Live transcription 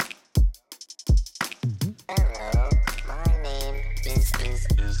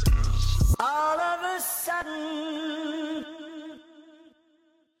sudden.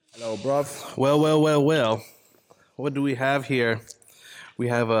 Hello, bruv. Well. What do we have here? We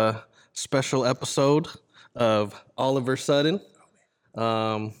have a special episode of Oliver Sudden.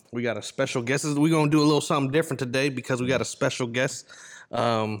 We got a special guest. We're going to do a little something different today because we got a special guest.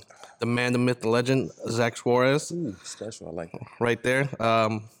 The man, the myth, the legend, Zack Suarez. Ooh, special. I like it. Right there.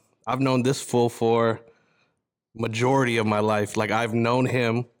 I've known this fool for majority of my life. Like, I've known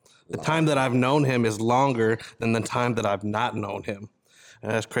him. The time that I've known him is longer than the time that I've not known him.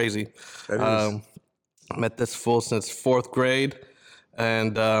 And that's crazy. That is. Met this fool since 4th grade.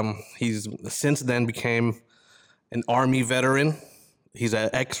 And he's since then became an Army veteran. He's an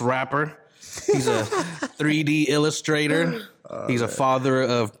ex-rapper. He's a 3D illustrator. He's a father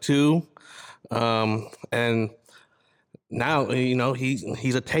of 2. And now, he's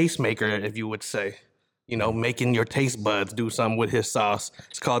a tastemaker, if you would say. Making your taste buds do something with his sauce.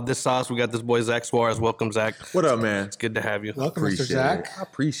 It's called This Sauce. We got this boy, Zack Suarez. Welcome, Zack. What up, man? It's good to have you. Welcome, Mr. Zack. I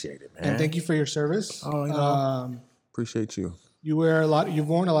appreciate it, man. And thank you for your service. Oh, appreciate you. You wear a lot. You've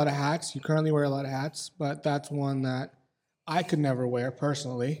worn a lot of hats. You currently wear a lot of hats, but that's one that I could never wear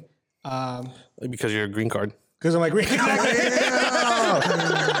personally. Because you're a green card. Because I'm like, green card.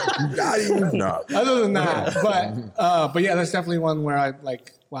 No. Other than that, but yeah, that's definitely one where I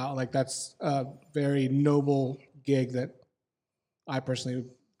like. Wow, like that's a very noble gig that I personally would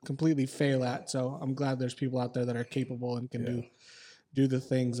completely fail at. So I'm glad there's people out there that are capable and can do the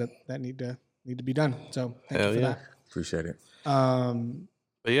things that need to be done. So thank you for that. Appreciate it.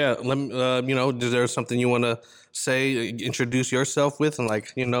 But yeah, let me, is there something you want to say, introduce yourself with, and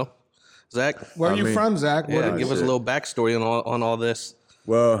Zack? Where are you from, Zack? Yeah, give us a little backstory on all this.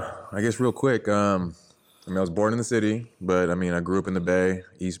 Well, I guess real quick, I was born in the city, but I grew up in the Bay,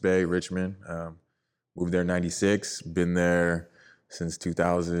 East Bay, Richmond. Moved there in 96, been there since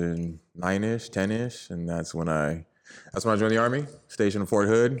 2009-ish, 10-ish, and that's when I joined the Army, stationed in Fort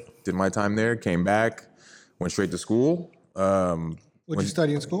Hood, did my time there, came back, went straight to school. What'd you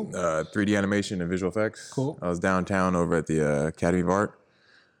study in school? 3D animation and visual effects. Cool. I was downtown over at the Academy of Art,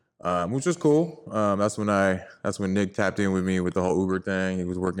 which was cool. That's when Nick tapped in with me with the whole Uber thing. He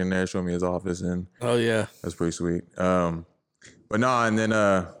was working there, showing me his office, and oh yeah, that's pretty sweet. But no, and then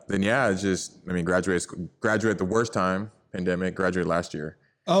it's just graduate the worst time, pandemic. Graduated last year.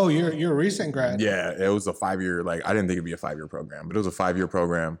 Oh, you're a recent grad. Yeah, it was a 5-year. I didn't think it'd be a 5-year program, but it was a 5-year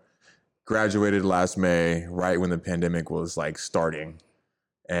program. Graduated last May, right when the pandemic was starting,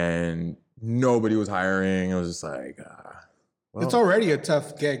 and nobody was hiring. It was just like. Well, it's already a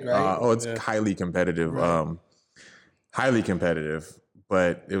tough gig, right? It's highly competitive, right. Highly competitive,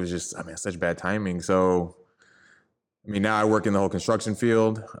 but it was just, such bad timing. So, now I work in the whole construction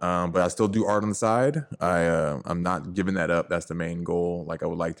field, but I still do art on the side. I'm not giving that up. That's the main goal. I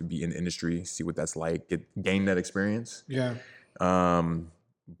would like to be in the industry, see what that's like, gain that experience. Yeah.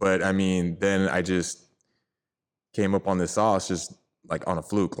 But then I just came up on this sauce, just on a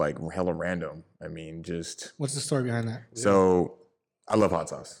fluke, hella random. What's the story behind that? So I love hot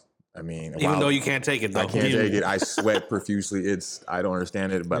sauce. Even though you can't take it, though. I can't take it. I sweat profusely. I don't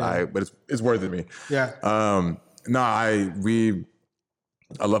understand it, but it's worth it to me. Yeah. I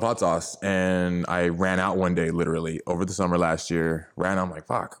love hot sauce, and I ran out one day, literally over the summer last year. Ran out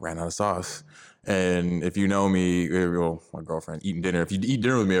of sauce. And if you know me, my girlfriend eating dinner. If you eat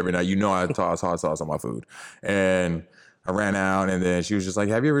dinner with me every night, I toss hot sauce on my food. And I ran out, and then she was just like,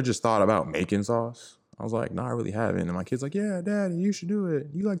 "Have you ever just thought about making sauce?" I was like, "No, I really haven't." And my kid's like, "Yeah, Daddy, you should do it.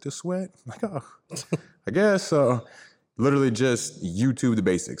 You like to sweat." I'm like, "Oh, I guess so." Literally just YouTube the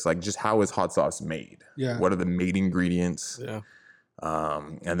basics, just how is hot sauce made? Yeah. What are the main ingredients? Yeah.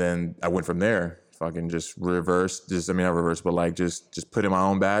 And then I went from there. Fucking just not reverse, but just put in my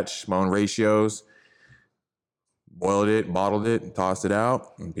own batch, my own ratios, boiled it, bottled it, tossed it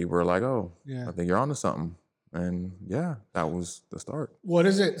out, and people were like, "Oh, yeah, I think you're onto something." And yeah, that was the start. What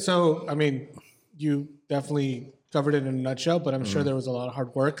is it? So, you definitely covered it in a nutshell, but I'm sure there was a lot of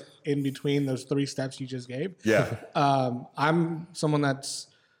hard work in between those 3 steps you just gave. Yeah. I'm someone that's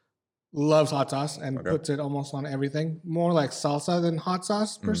loves hot sauce and puts it almost on everything. More like salsa than hot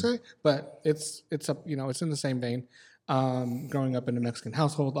sauce per se, but it's in the same vein. Growing up in a Mexican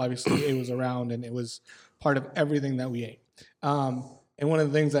household, obviously it was around and it was part of everything that we ate. And one of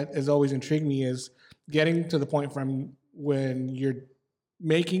the things that has always intrigued me is getting to the point from when you're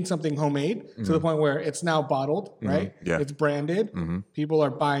making something homemade to the point where it's now bottled, right? Yeah. It's branded. People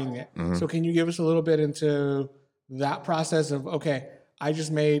are buying it. So can you give us a little bit into that process of, okay, I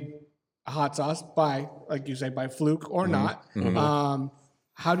just made a hot sauce by, like you say, by fluke or not.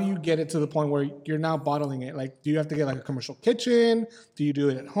 how do you get it to the point where you're now bottling it? Like, do you have to get like a commercial kitchen? Do you do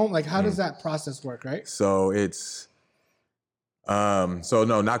it at home? Like, how does that process work, right? So it's so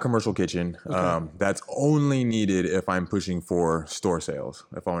no, not commercial kitchen. Okay. That's only needed if I'm pushing for store sales.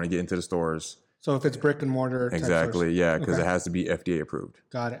 If I want to get into the stores. So if it's brick and mortar, type Exactly, stores. yeah, because Okay. it has to be FDA approved.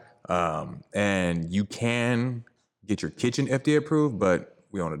 Got it. And you can get your kitchen FDA approved, but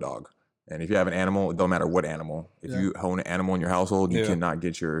we own a dog. And if you have an animal, it don't matter what animal. If you own an animal in your household, you cannot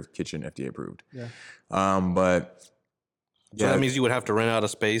get your kitchen FDA approved. Yeah. But So that means you would have to rent out a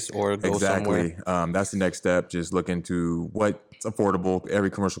space or go somewhere. exactly. That's the next step. Just look into what's affordable. Every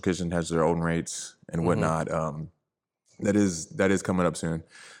commercial kitchen has their own rates and whatnot. That is coming up soon.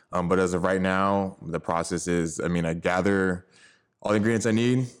 But as of right now, the process is, I mean, I gather all the ingredients I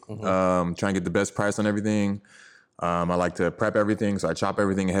need, try and get the best price on everything. I like to prep everything, so I chop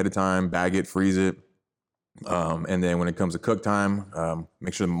everything ahead of time, bag it, freeze it. And then when it comes to cook time,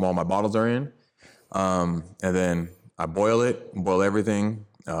 make sure all my bottles are in. And then I boil everything,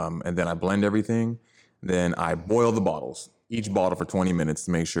 and then I blend everything. Then I boil the bottles, each bottle for 20 minutes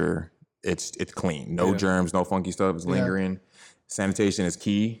to make sure it's clean. No germs, no funky stuff is lingering. Sanitation is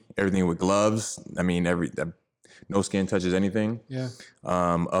key. Everything with gloves. I mean, no skin touches anything. Yeah.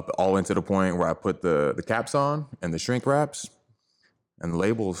 Up all into the point where I put the caps on and the shrink wraps and the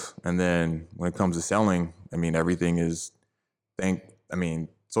labels. And then when it comes to selling, I mean, everything is,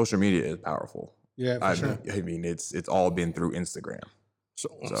 social media is powerful. Yeah, for sure. I mean, it's all been through Instagram. So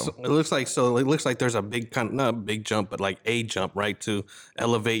it looks like there's a big not a big jump, but like a jump, right, to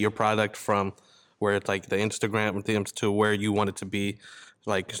elevate your product from where it's like the Instagram things to where you want it to be,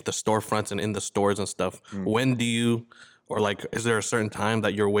 like the storefronts and in the stores and stuff. When do you, or like, is there a certain time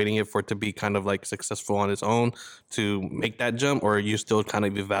that you're waiting it for it to be kind of like successful on its own to make that jump, or are you still kind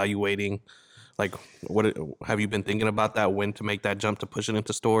of evaluating? Like, what have you been thinking about that? When to make that jump to push it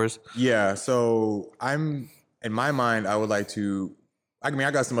into stores? Yeah, so in my mind, I would like to. I mean,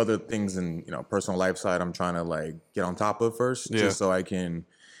 I got some other things in personal life side I'm trying to like get on top of first, just so I can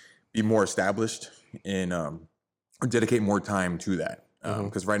be more established and dedicate more time to that.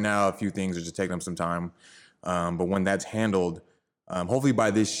 Because right now, a few things are just taking up some time. But when that's handled, hopefully by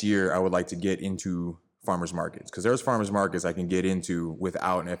this year, I would like to get into farmers markets, because there's farmers markets I can get into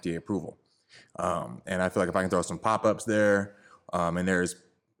without an FDA approval. And I feel like if I can throw some pop-ups there, and there's,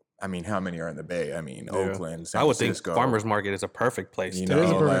 I mean, how many are in the Bay? I mean, Oakland, San I would Francisco. think farmers market is a perfect place. You to, It is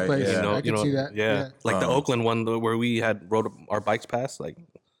a know, perfect like, place. yeah. I can see that. Yeah, like the Oakland one where we had rode our bikes past, like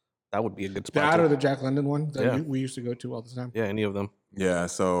that would be a good spot. That to- or the Jack London one that Yeah. we used to go to all the time. yeah, any of them. Yeah,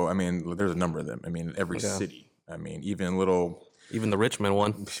 so I mean, there's a number of them. I mean, every city. I mean, even the Richmond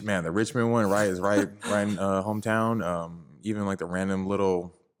one. Man, the Richmond one, right, is right in hometown. Even like the random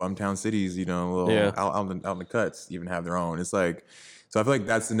little bumtown cities, out in the cuts, even have their own. It's like, so I feel like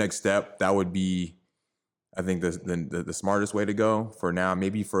that's the next step. That would be, I think, the smartest way to go for now.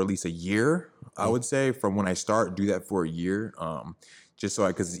 Maybe for at least a year, I would say. From when I start, do that for a year, just so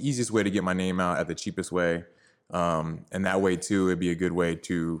because it's the easiest way to get my name out at the cheapest way, and that way too, it'd be a good way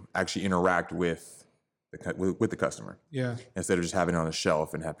to actually interact with the customer. Yeah. Instead of just having it on a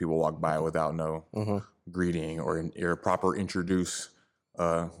shelf and have people walk by without no greeting or proper introducing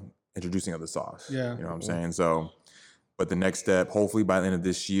of the sauce. Yeah. You know what I'm saying? So, but the next step, hopefully by the end of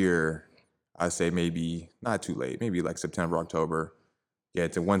this year, I say maybe not too late, maybe like September, October. Yeah,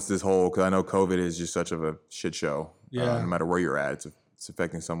 to once this whole, because I know COVID is just such of a shit show. Yeah. No matter where you're at, it's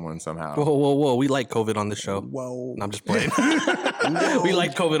affecting someone somehow. Whoa! We like COVID on this show. Whoa. No, I'm just playing. We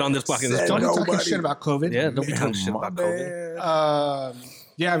like COVID on this fucking. Don't be talking shit about COVID. Yeah, don't be talking shit about COVID.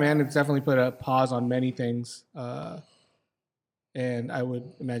 Yeah, man, it's definitely put a pause on many things. And I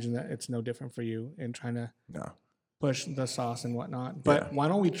would imagine that it's no different for you in trying to push the sauce and whatnot. But why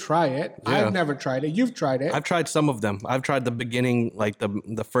don't we try it? Yeah. I've never tried it. You've tried it. I've tried some of them. I've tried the beginning, like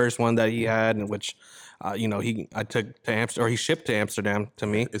the first one that he had, in which, I took to Amsterdam, or he shipped to Amsterdam to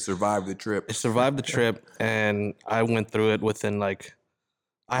me. It survived the trip. It survived the trip, and I went through it within like,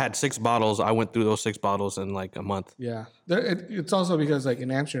 I had 6 bottles. I went through those 6 bottles in like a month. Yeah. It's also because like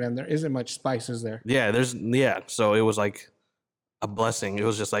in Amsterdam, there isn't much spices there. Yeah, so it was like a blessing. It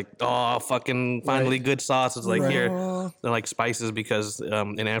was just like, oh, fucking finally good sauce. It's like here, they're like spices because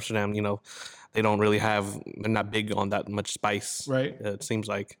in Amsterdam, they don't really they're not big on that much spice. Right. It seems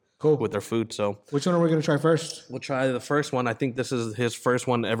like Cool. with their food. So Which one are we going to try first? we'll try the first one. I think this is his first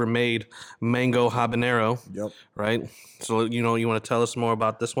one ever made, mango habanero. Yep. Right. So you want to tell us more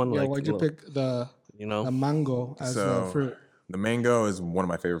about this one? Yeah, like, why'd you pick the mango as the fruit? The mango is one of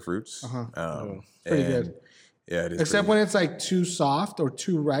my favorite fruits. Pretty good. Yeah, it is. Except when it's like too soft or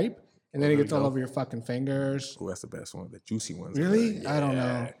too ripe, and then it gets all over your fucking fingers. Ooh, that's the best one. The juicy ones. Really? I don't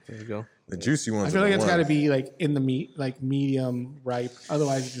know. There you go. The juicy ones. I feel are like the it's got to ones. be like in the meat, like medium ripe.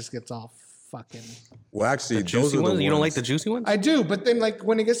 Otherwise, it just gets all fucking. Well, actually, those Juicy are the ones? ones. You don't like the juicy ones? I do, but then like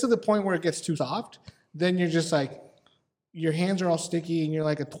when it gets to the point where it gets too soft, then you're just like, your hands are all sticky, and you're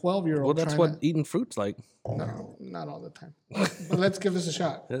like a 12-year-old. Well, that's what eating fruit's like. No, not all the time. But let's give this a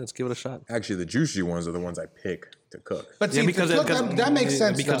shot. Yeah, let's give it a shot. Actually, the juicy ones are the ones I pick to cook. But see, because that makes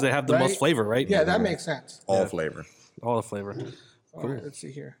sense because though, they have the right? most flavor, right? Yeah, that makes sense. All flavor. All the flavor. All right, let's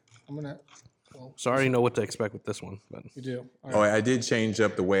see here. I'm gonna. Well, So I already know what to expect with this one. But you do. All Oh, right. I did change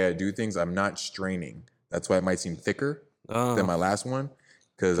up the way I do things. I'm not straining. That's why it might seem thicker than my last one,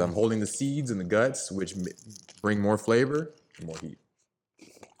 because I'm holding the seeds and the guts, which bring more flavor and more heat.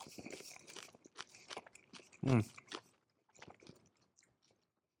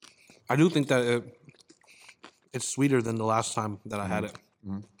 I do think that it's sweeter than the last time that I had it.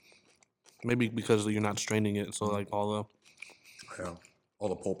 Maybe because you're not straining it, so like all Yeah. All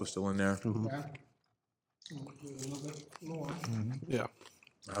the pulp is still in there. Yeah. A little bit more. yeah,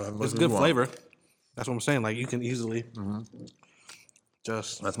 I love it's it good more. flavor. That's what I'm saying. Like you can easily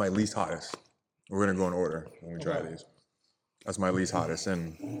just That's my least hottest. We're gonna go in order when we try these. That's my least hottest,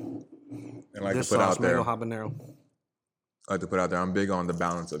 and I like this to put sauce out there. mango habanero. I like to put out there. I'm big on the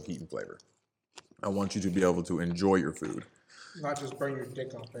balance of heat and flavor. I want you to be able to enjoy your food, Not just burn your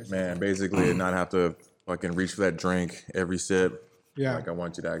dick off. Basically. man. Basically, and not have to fucking reach for that drink every sip. Yeah. Like I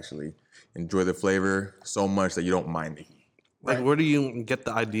want you to actually enjoy the flavor so much that you don't mind the heat. Like where do you get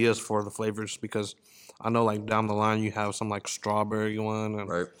the ideas for the flavors? Because I know like down the line you have some like strawberry one and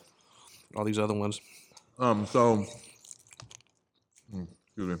Right. all these other ones. So,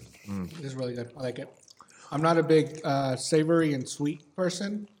 excuse me. It's really good. I like it. I'm not a big savory and sweet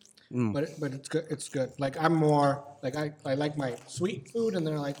person, but it's good. It's good. Like I'm more like I like my sweet food and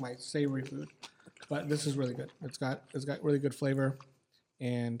then I like my savory food. But this is really good. It's got really good flavor,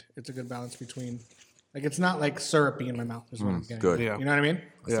 and it's a good balance between. Like it's not like syrupy in my mouth. Is what I'm getting. good. Yeah. You know what I mean?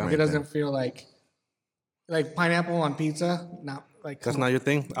 Yeah. Like, it doesn't feel like pineapple on pizza. Not like That's not your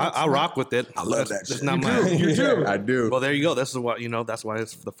thing. I rock with it. I love that That's shit. not my. You do. I do. Well, there you go. This is what that's why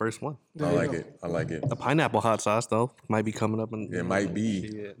it's the first one. I like it. I like it. The pineapple hot sauce though might be coming up. It might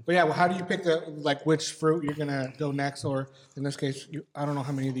be. But yeah, well, how do you pick which fruit you're gonna go next? Or in this case, I don't know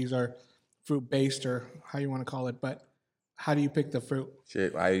how many of these are fruit based or how you want to call it, but how do you pick the fruit?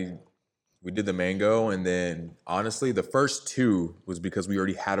 Shit, we did the mango, and then honestly, the first two was because we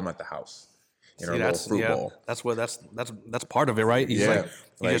already had them at the house in our little fruit bowl. That's part of it, right? He's Yeah, you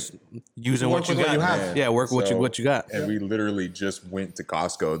like- just using Work what you with got. what you have. Yeah, work with So- what you got. And we literally just went to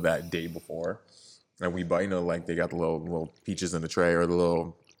Costco that day before, and we bought, like they got the little peaches in the tray or the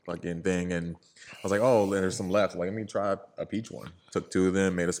little fucking thing, and I was like, oh, there's some left. Like, let me try a peach one. Took two of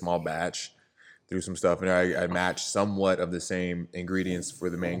them, made a small batch, threw some stuff in there. I matched somewhat of the same ingredients for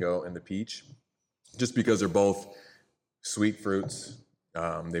the mango and the peach, just because they're both sweet fruits.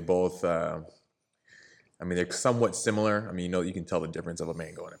 They both, they're somewhat similar. I mean, you can tell the difference of a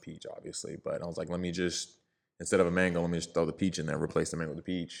mango and a peach, obviously. But I was like, let me just, instead of a mango, let me just throw the peach in there, replace the mango with the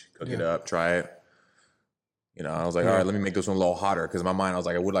peach, cook it up, try it. I was like, all right, let me make this one a little hotter. Because in my mind, I was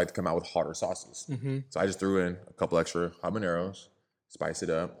like, I would like to come out with hotter sauces. So I just threw in a couple extra habaneros, spice it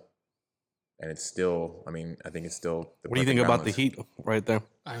up. And it's still, I think it's still the What do you think perfect about the balance. heat right there?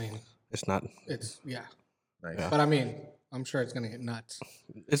 I mean, It's not. it's Nice. but I mean, I'm sure it's gonna get nuts.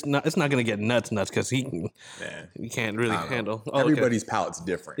 It's not. It's not gonna get nuts because Man. you can't really handle. Oh, okay. Everybody's palate's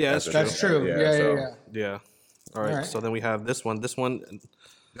different. Yeah, the That's thing. true. Yeah. Yeah. All right. Alright. So then we have this one. This one.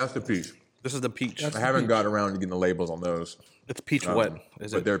 That's the peach. This is the peach. I haven't got around to getting the labels on those. It's peach wet.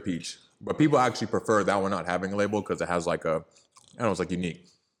 Is But it? they're peach. But people actually prefer that one not having a label because it has like a, I don't know, it's like unique.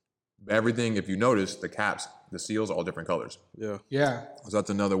 Everything, if you notice, the caps, the seals are all different colors. Yeah. Yeah. So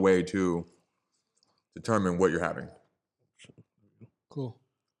that's another way to determine what you're having. Cool.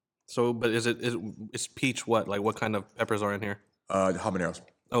 So, but it's peach what? Like what kind of peppers are in here? Habaneros.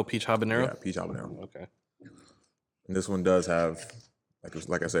 Oh, peach habanero. Yeah, peach habanero. Okay. And this one does have,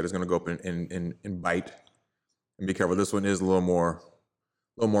 like I said, it's going to go up in bite. And be careful, this one is a little more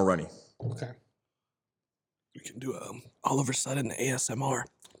runny. Okay. We can do Oliver Sudden ASMR.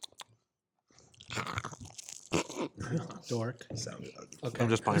 Dork. Sounded ugly. Okay. I'm just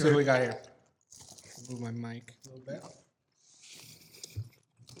Let's playing. see what we got here. Move my mic a little bit.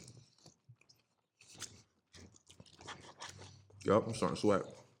 Yup, I'm starting to sweat.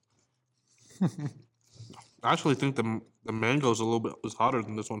 I actually think the mango's a little bit is hotter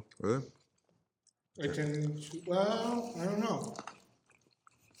than this one. Really? Well, I don't know.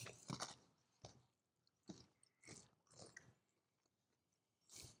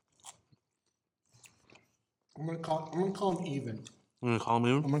 I'm gonna call him even. You gonna call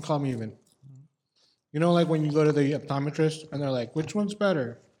me? I'm gonna call him even. You know, like when you go to the optometrist and they're like, "Which one's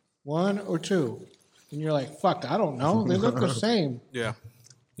better, 1 or 2?" And you're like, "Fuck, I don't know. They look the same." Yeah.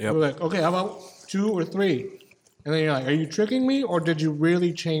 You're like, "Okay, how about 2 or 3?" And then you're like, "Are you tricking me, or did you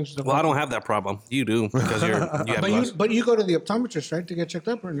really change the?" Well, I don't have that problem. You do because you have glasses. But you go to the optometrist, right, to get checked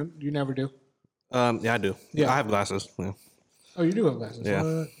up, or you never do? Yeah, I do. Yeah. I have glasses. Yeah. Oh, you do have glasses. Yeah.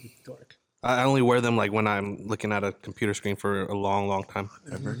 You dork. I only wear them like when I'm looking at a computer screen for a long, long time.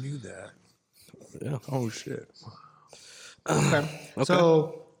 Never knew that. Yeah. Oh shit. Okay.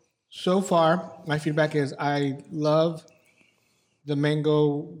 So far, my feedback is I love the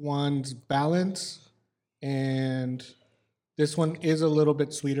mango one's balance, and this one is a little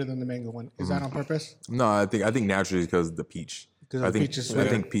bit sweeter than the mango one. Is that on purpose? No, I think naturally because of the peach. Because I the think peach is I sweeter.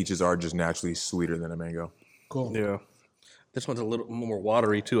 think peaches are just naturally sweeter than a mango. Cool. Yeah. This one's a little more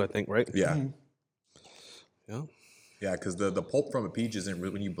watery too, I think, right? Yeah. Yeah. Yeah, because the pulp from a peach isn't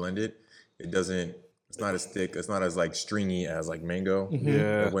really, when you blend it, it's not as thick, it's not as like stringy as like mango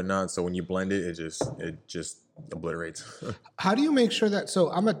Yeah. and whatnot. So when you blend it, it just obliterates. How do you make sure that? So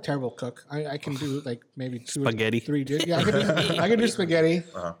I'm a terrible cook. I can do like maybe 2 Spaghetti. or 3 dishes. Yeah, I can do spaghetti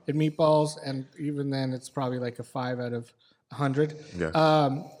and meatballs, and even then, it's probably like a 5 out of 100.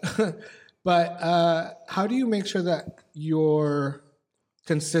 Yeah. But how do you make sure that you're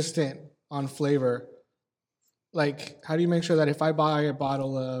consistent on flavor? Like, how do you make sure that if I buy a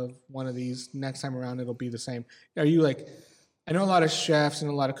bottle of one of these, next time around it'll be the same? Are you like, I know a lot of chefs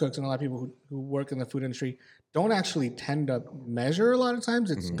and a lot of cooks and a lot of people who work in the food industry don't actually tend to measure a lot of times.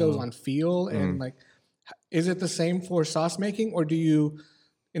 It goes on feel and like, is it the same for sauce making, or do you,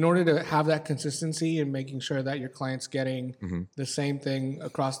 in order to have that consistency and making sure that your client's getting the same thing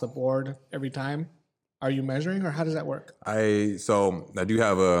across the board every time, are you measuring, or how does that work? I do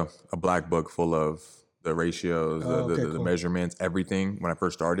have a black book full of the ratios, the cool. measurements, everything when I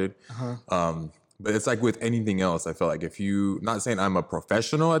first started. But it's like with anything else, I feel like if you, not saying I'm a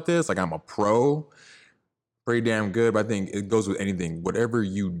professional at this, like I'm a pro, pretty damn good, but I think it goes with anything. Whatever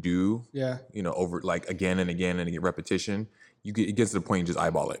you do, over like again and again and again, repetition, it gets to the point you just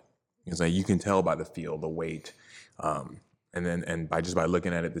eyeball it. It's like you can tell by the feel, the weight, and by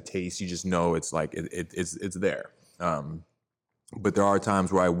looking at it, the taste, you just know it's like it's there. But there are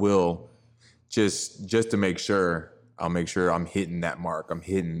times where I will just to make sure, I'll make sure I'm hitting that mark, I'm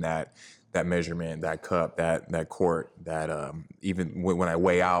hitting that measurement, that cup, that quart, that even when I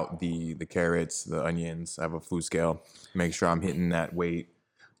weigh out the carrots, the onions, I have a food scale, make sure I'm hitting that weight,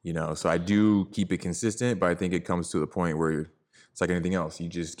 so I do keep it consistent, but I think it comes to the point where it's like anything else. You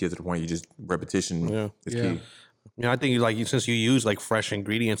just get to the point, repetition is key. Yeah, I think since you use like fresh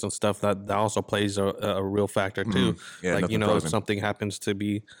ingredients and stuff, that also plays a real factor too. Yeah, like, if frozen. something happens to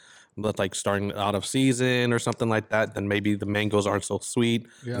be like starting out of season or something like that, then maybe the mangoes aren't so sweet.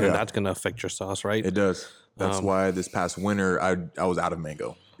 Yeah. And that's going to affect your sauce, right? It does. That's why this past winter I was out of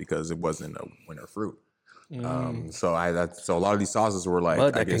mango because it wasn't a winter fruit. So a lot of these sauces were like,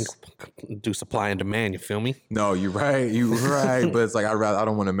 But I that guess, can do supply and demand. You feel me? no, you're right. But it's like I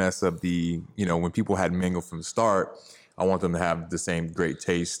don't want to mess up the, when people had mango from the start, I want them to have the same great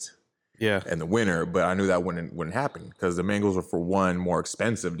taste. Yeah. In the winter, but I knew that wouldn't happen because the mangoes were, for one, more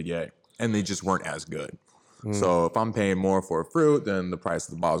expensive to get, and they just weren't as good. So if I'm paying more for a fruit, then the price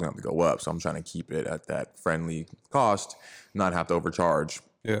of the bottle is going to have to go up. So I'm trying to keep it at that friendly cost, not have to overcharge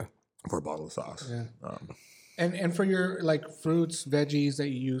for a bottle of sauce. Yeah. And for your like fruits, veggies that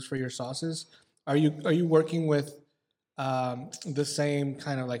you use for your sauces, are you working with the same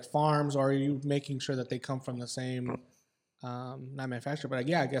kind of like farms, or are you making sure that they come from the same not manufacturer, but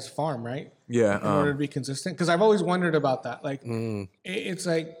I guess farm, right? Yeah. In order to be consistent, because I've always wondered about that. Like, it's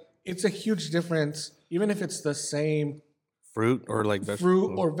like it's a huge difference, even if it's the same Fruit or like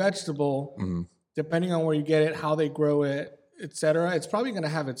fruit or vegetable, depending on where you get it, how they grow it, etc. It's probably going to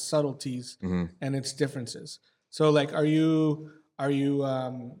have its subtleties and its differences. So, like, are you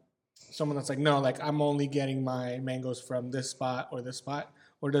someone that's like, no, like I'm only getting my mangoes from this spot, or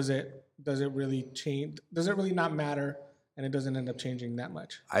does it really change? Does it really not matter? And it doesn't end up changing that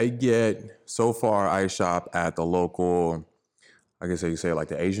much. So far, I shop at the local, I guess you say like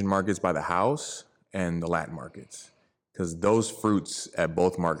the Asian markets by the house and the Latin markets. Because those fruits at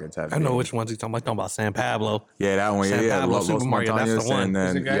both markets have. I know which ones he's talking about. He's talking about San Pablo. Yeah, that one. San Pablo Los Supermarket, that's the Montañas, one. and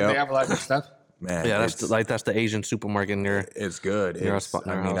then They have a lot of good stuff. man, Yeah, that's the Asian supermarket near it's good. near our It's, spot,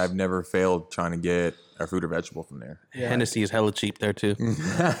 near I our mean, house. I've never failed trying to get a fruit or vegetable from there. Hennessy is hella cheap there too.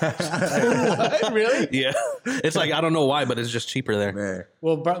 What? Really? Yeah, it's like I don't know why, but it's just cheaper there. Man,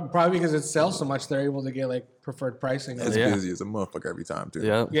 Well, probably because it sells so much, they're able to get like preferred pricing. it's Yeah. busy as a motherfucker every time too.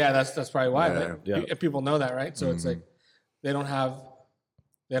 Yeah, Yeah, that's probably why. Yeah. But Yeah. people know that, right? So it's like they don't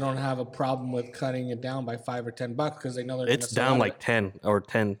have a problem with cutting it down by $5 or $10 because they know they're. it's gonna sell down out like of it. 10 or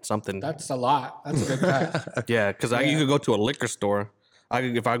 10 something. That's a lot. That's a good cut. Yeah, because you could go to a liquor store.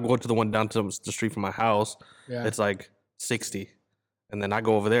 If I go to the one down to the street from my house, Yeah. it's like 60, and then I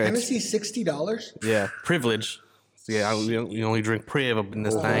go over there. It's, Hennessy $60. yeah, privilege. So yeah, you only drink Priv up in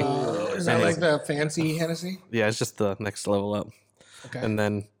this thing. Is that like the fancy Hennessy? Yeah, it's just the next level up. Okay. And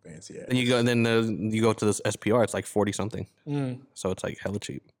then Fancy ass. and you go to this SPR. It's like 40 something. So it's like hella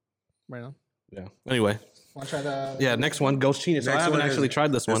cheap. Right on. Yeah. Anyway, Want to try the? yeah. Next one, Ghost Chini. So I Next haven't one actually is-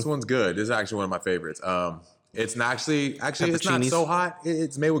 tried this one. This one's good. This is actually one of my favorites. It's not actually it's not Pepperoncinis. so hot.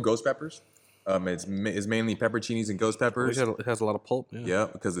 It's made with ghost peppers. It's mainly pepperoncinis and ghost peppers. It has a lot of pulp. Yeah. Yeah,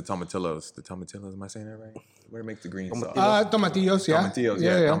 because the tomatillos. Am I saying that right? Where to make the green sauce? Tomatillos, yeah.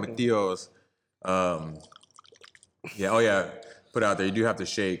 Tomatillos, tomatillos. Oh yeah. Put it out there. You do have to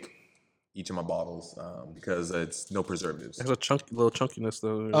shake each of my bottles because it's no preservatives. It has a little chunkiness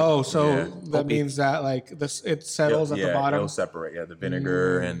though. Oh, so Yeah. that means that like this, it settles at the bottom. It'll separate. Yeah, the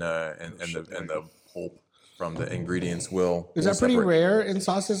vinegar and the pulp from the ingredients will. Is will that pretty separate. rare in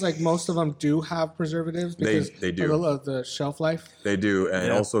sauces? Like most of them do have preservatives because They do. of the shelf life. They do, and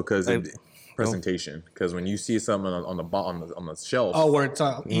Yeah. also because presentation. Because when you see something on the shelf, Oh, where it's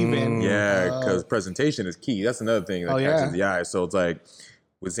even. yeah, because presentation is key. That's another thing that catches yeah. the eye. So it's like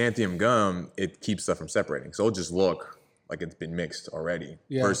with xanthium gum, it keeps stuff from separating. So it'll just look like it's been mixed already.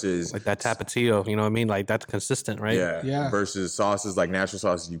 Yeah. Versus Like that Tapatio, you know what I mean? Like that's consistent, right? Yeah. Versus sauces like natural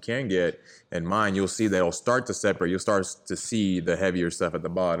sauces you can get. And mine, you'll see they'll start to separate. You'll start to see the heavier stuff at the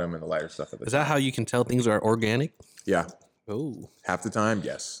bottom and the lighter stuff at the Is top. that how you can tell things are organic? Yeah. Oh, Half the time,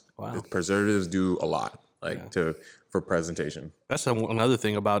 yes. Wow. The preservatives do a lot, for presentation. that's another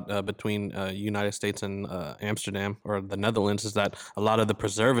thing about between United States and Amsterdam or the Netherlands is that a lot of the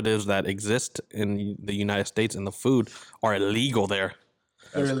preservatives that exist in the United States in the food are illegal there.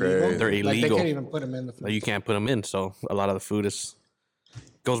 They're That's illegal. crazy. They're Like they illegal. can't even put them in the food. Like, you can't put them in, so a lot of the food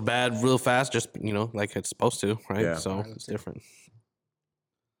goes bad real fast, just like it's supposed to, right? Yeah. So it's different.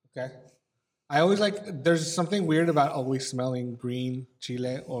 Okay. I always there's something weird about always smelling green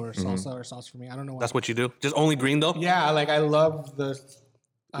chile or salsa or sauce for me. I don't know why. That's what you do. Just only green though. Yeah, I love the.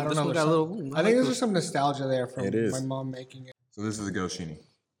 I don't This know. one there's got a some- little- I think there's just some nostalgia there from It is. my mom making it. So this is a Goshini.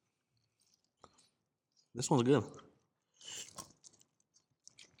 This one's good.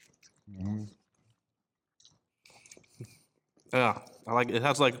 Yeah, I like it. It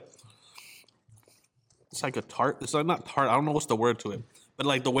has it's like a tart. It's like not tart. I don't know what's the word to it, but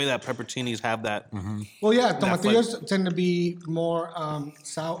like the way that pepperoncinis have that. Well, yeah, That tomatillos tend to be more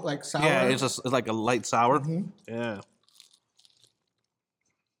sour. Yeah, it's like a light sour. Yeah.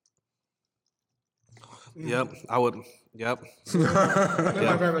 Yep, I would. Yep.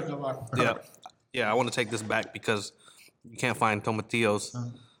 my favorite so far. Yeah. Yeah, I want to take this back because you can't find tomatillos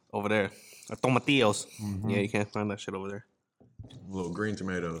over there. Tomatillos. Yeah, you can't find that shit over there. Little green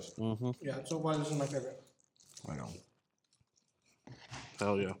tomatoes. Yeah, so far this is my favorite. I know.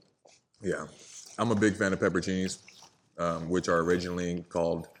 Hell yeah. Yeah, I'm a big fan of pepperoncinis, which are originally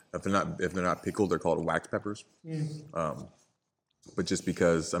called if they're not pickled, they're called wax peppers. But just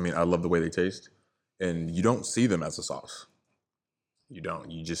because I love the way they taste, and you don't see them as a sauce. You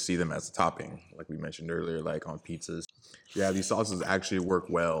don't. You just see them as a topping, like we mentioned earlier, like on pizzas. Yeah, these sauces actually work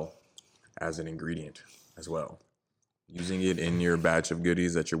well as an ingredient as well. Using it in your batch of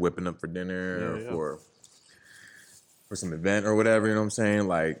goodies that you're whipping up for dinner or for some event or whatever, you know what I'm saying?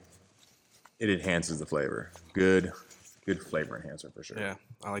 Like, it enhances the flavor. Good flavor enhancer for sure. Yeah,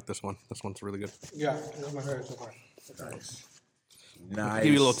 I like this one. This one's really good. Yeah, this is my favorite so far. Nice. Nice.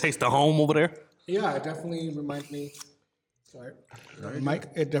 Give you a little taste of home over there. Yeah, it definitely reminds me. Sorry, Mike.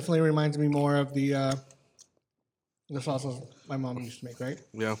 It definitely reminds me more of the sauces my mom used to make. Right?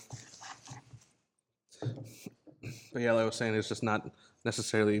 Yeah. But yeah, like I was saying, it's just not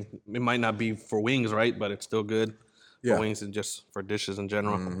necessarily. It might not be for wings, right? But it's still good Yeah. for wings and just for dishes in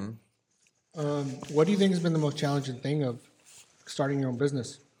general. What do you think has been the most challenging thing of starting your own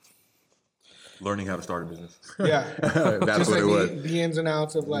business? Learning how to start a business. Yeah, That's just what like it was. the ins and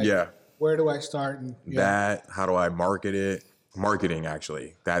outs of where do I start and That, how do I market it? Marketing,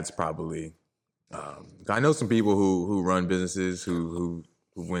 actually. That's probably, I know some people who run businesses who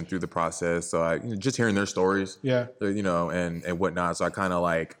went through the process. So just hearing their stories, Yeah. and whatnot. So I kind of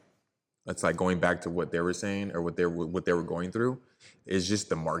it's like going back to what they were saying or what they were going through, is just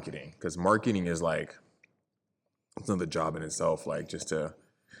the marketing. Because marketing is like, it's another job in itself. Like just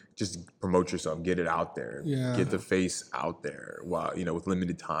promote yourself, get it out there, get the face out there. While with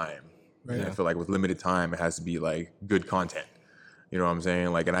limited time. Right. And I feel like with limited time, it has to be like good content. You know what I'm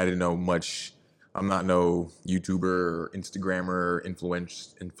saying? Like, and I didn't know much. I'm not no YouTuber or Instagrammer,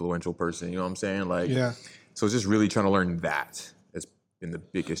 influential person. You know what I'm saying? Like, so it's just really trying to learn that has been the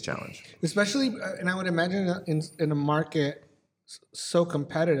biggest challenge. Especially, and I would imagine in a market so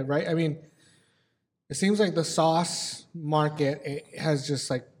competitive, right? I mean, it seems like the sauce market has just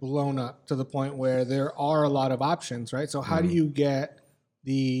like blown up to the point where there are a lot of options, right? So how do you get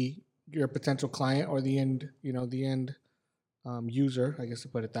your potential client or the end user, I guess to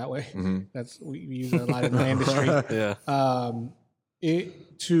put it that way. That's we use it a lot in my industry.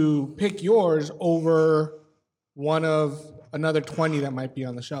 To pick yours over one of another 20 that might be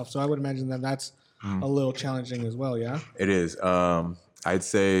on the shelf. So I would imagine that's a little challenging as well. Yeah, it is. I'd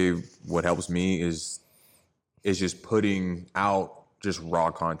say what helps me is just putting out just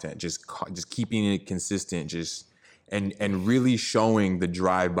raw content, just keeping it consistent, and really showing the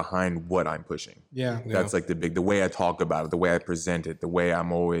drive behind what I'm pushing. That's like the way I talk about it, the way I present it, the way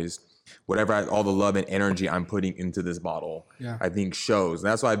I'm always, all the love and energy I'm putting into this bottle, I think shows.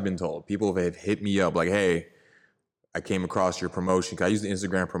 And that's what I've been told. People have hit me up like, hey, I came across your promotion. 'Cause I use the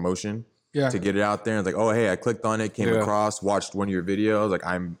Instagram promotion to get it out there. And it's like, oh, hey, I clicked on it, came across, watched one of your videos. Like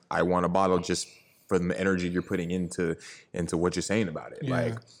I want a bottle just from the energy you're putting into what you're saying about it.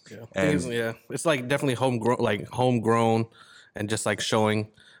 And it's like definitely homegrown and just like showing,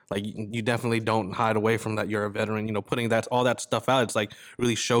 like you definitely don't hide away from that you're a veteran, putting all that stuff out. It's like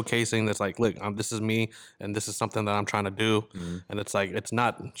really showcasing that's like, look, this is me and this is something that I'm trying to do. And it's like, it's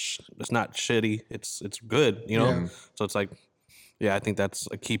not shitty. It's good, So it's like, I think that's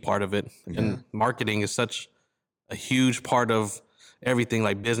a key part of it. And marketing is such a huge part of everything,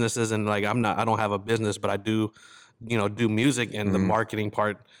 like businesses, and like I don't have a business, but I do, do music, and the marketing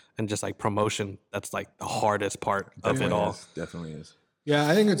part and just like promotion, that's like the hardest part of it all. Definitely is. Yeah,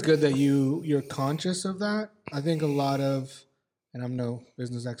 I think it's good that you're conscious of that. I think a lot of, and I'm no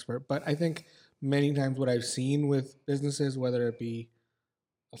business expert, but I think many times what I've seen with businesses, whether it be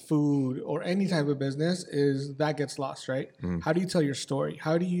a food or any type of business, is that gets lost, right? How do you tell your story?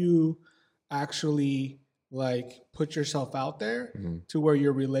 How do you actually like put yourself out there to where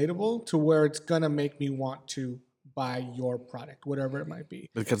you're relatable, to where it's gonna make me want to buy your product, whatever it might be?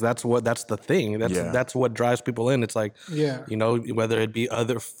 Because that's the thing. That's what drives people in. It's like, whether it be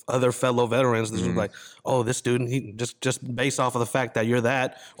other fellow veterans, this is like, oh, this dude, he just based off of the fact that you're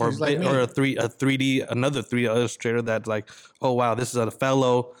that, or a 3D, another 3D illustrator that's like, oh wow, this is a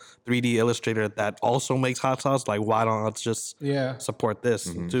fellow 3D illustrator that also makes hot sauce. Like, why don't I just support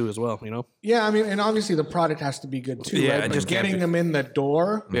this too as well? Yeah, I mean, and obviously the product has to be good too. Yeah, right? But just getting them in the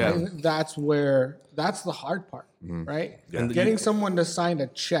door. That's the hard part, right? And getting someone to sign a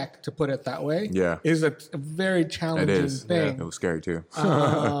check, to put it that way, is a very challenging thing. It was scary too.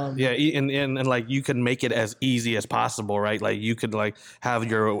 And like you can make it as easy as possible, right? Like you could like have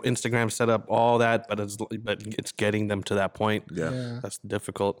your Instagram set up, all that, but it's getting them to that point. That's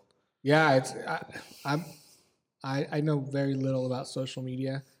difficult. Yeah, I know very little about social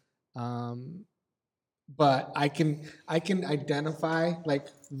media, but I can identify like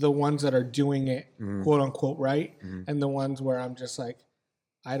the ones that are doing it quote unquote right, and the ones where I'm just like,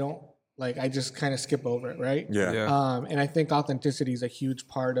 I just kind of skip over it, right? And I think authenticity is a huge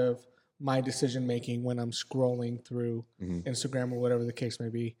part of my decision making when I'm scrolling through Instagram or whatever the case may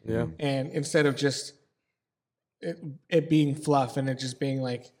be. And instead of just it being fluff and it just being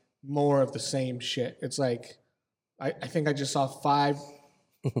like more of the same shit, it's like I think I just saw 5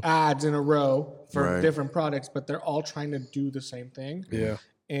 ads in a row for different products, but they're all trying to do the same thing.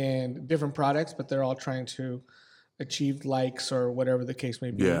 And different products, but they're all trying to achieve likes or whatever the case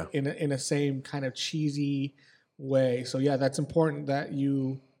may be in a same kind of cheesy way. So that's important that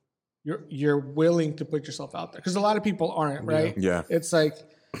you're willing to put yourself out there, because a lot of people aren't, right? It's like,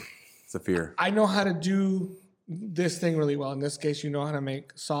 it's a fear. I know how to do this thing really well. In this case, you know how to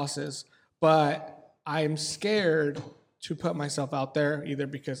make sauces, but I'm scared to put myself out there, either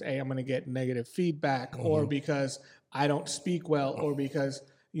because I'm going to get negative feedback, or because I don't speak well, or because,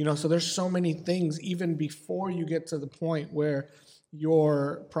 so there's so many things even before you get to the point where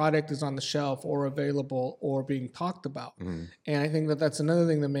your product is on the shelf or available or being talked about. And I think that's another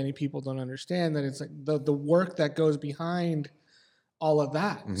thing that many people don't understand, that it's like the work that goes behind all of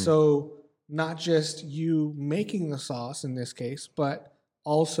that. So not just you making the sauce in this case, but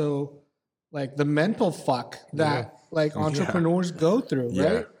also like the mental fuck that like entrepreneurs go through,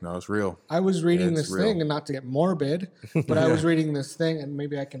 right? No, it's real. I was reading It's this real. thing, and not to get morbid, but I was reading this thing, and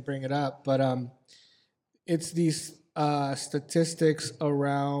maybe I can bring it up. But it's these statistics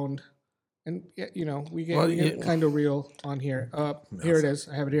around, and you know, we get kind of real on here. Here it is.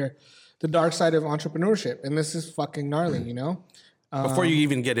 I have it here. The dark side of entrepreneurship, and this is fucking gnarly, you know. Before you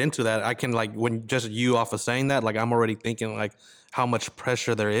even get into that, I can like when just you off of saying that, like I'm already thinking like how much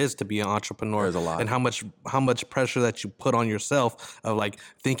pressure there is to be an entrepreneur. There's a lot. And how much pressure that you put on yourself of like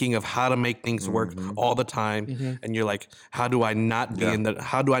thinking of how to make things work all the time. And you're like, how do I not be in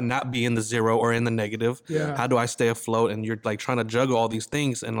the zero or in the negative? Yeah. How do I stay afloat? And you're like trying to juggle all these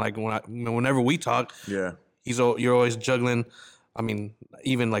things. And like whenever we talk, you're always juggling. I mean,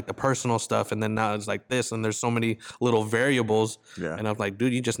 even like the personal stuff, and then now it's like this, and there's so many little variables. Yeah. And I'm like,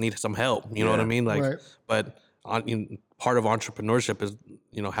 dude, you just need some help. You know what I mean? Like, but part of entrepreneurship is,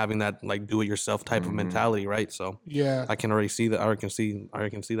 you know, having that like do-it-yourself type of mentality, right? So I can already see that. I can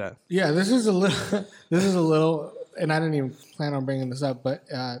see that. Yeah, this is a little, and I didn't even plan on bringing this up, but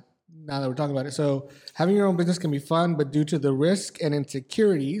now that we're talking about it, so having your own business can be fun, but due to the risk and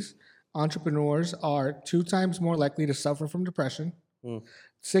insecurities, entrepreneurs are 2 times more likely to suffer from depression,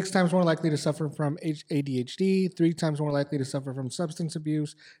 6 times more likely to suffer from ADHD, 3 times more likely to suffer from substance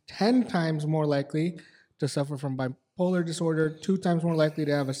abuse, 10 times more likely to suffer from bipolar disorder, 2 times more likely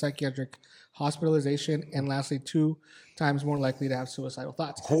to have a psychiatric hospitalization, and lastly, 2 times more likely to have suicidal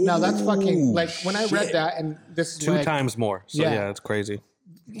thoughts. Now that's fucking, like, when I read that, and this is 2 times more. So yeah, it's crazy.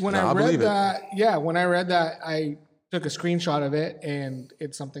 When I read that, I took a screenshot of it, and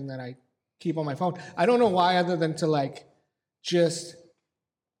it's something that I keep on my phone. I don't know why, other than to like just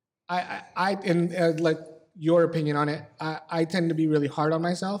like your opinion on it. I tend to be really hard on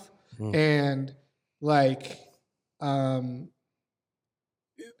myself, and like when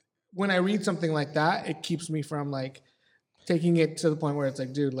I read something like that, it keeps me from like taking it to the point where it's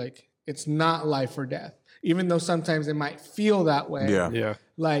like, dude, like it's not life or death, even though sometimes it might feel that way. Yeah.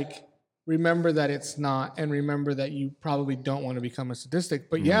 Like, remember that it's not, and remember that you probably don't want to become a statistic.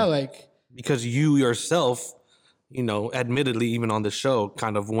 But yeah, like, because you yourself, you know, admittedly, even on the show,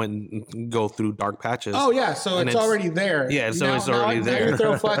 kind of go through dark patches. Oh yeah, so it's already there. Yeah, so it's already there. You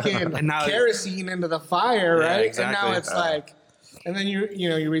throw fucking kerosene into the fire, right? Exactly. And now it's like, and then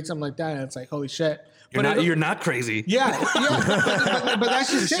you read something like that, and it's like, holy shit. You're not crazy. Yeah. But that's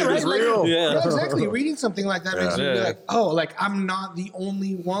just it, right? It's real. Yeah, exactly. Reading something like that makes you be like, oh, like I'm not the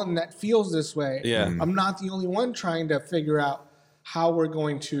only one that feels this way. Yeah. I'm not the only one trying to figure out how we're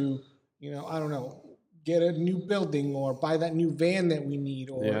going to, you know, I don't know, get a new building or buy that new van that we need,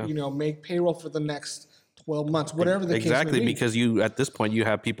 or you know, make payroll for the next 12 months, whatever the case may be. Because you, at this point, you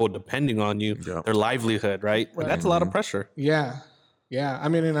have people depending on you, their livelihood, right? And that's a lot of pressure. Yeah, I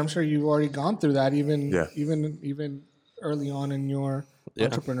mean, and I'm sure you've already gone through that, even early on in your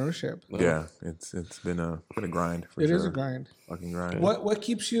entrepreneurship. Yeah, it's been a grind. For sure. It is a grind. Fucking grind. What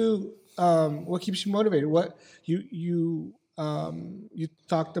keeps you motivated? What you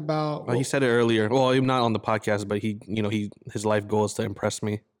talked about? He said it earlier. Well, not on the podcast, but his life goal is to impress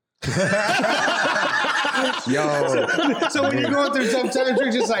me. Yo. So when you're going through tough times,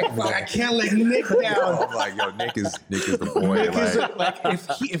 you're just like, fuck, I can't let Nick down. I'm like, yo, Nick is the boy. Nick is like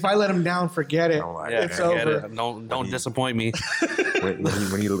if I let him down, forget it. It's over. Don't disappoint me.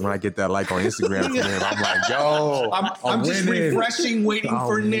 When I get that like on Instagram from him, I'm like, yo, I'm just refreshing, waiting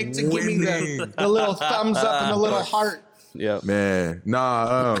for Nick to give me the little thumbs up and the little heart. Yeah, man.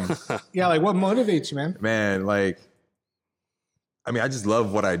 Nah. Yeah, like what motivates you, man? Man, like, I mean, I just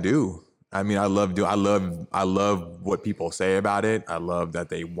love what I do. I mean, I love what people say about it. I love that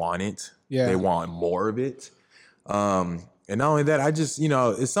they want it. Yeah. They want more of it. And not only that, I just,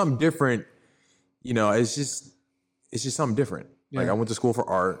 it's something different. It's just something different. Yeah. Like I went to school for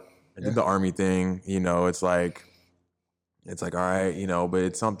art. I did the Army thing. It's like, all right, but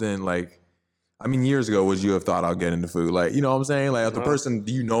it's something like, I mean, years ago, would you have thought I'll get into food? Like, you know what I'm saying? Like, the person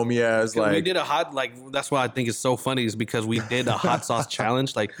you know me as, like... We did that's why I think it's so funny, is because we did a hot sauce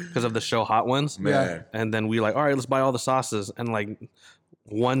challenge, like, because of the show Hot Ones. Man. And then we all right, let's buy all the sauces. And, like,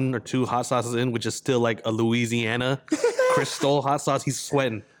 1 or 2 hot sauces in, which is still, like, a Louisiana Crystal hot sauce, he's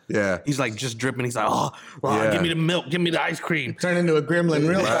sweating. Yeah. He's like just dripping. He's like, give me the milk, give me the ice cream. Turn into a gremlin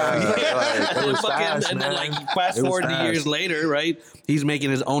real fast. And then like fast forward to years later, right? He's making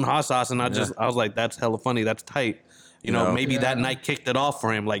his own hot sauce, and I was like, that's hella funny. That's tight. Maybe that night kicked it off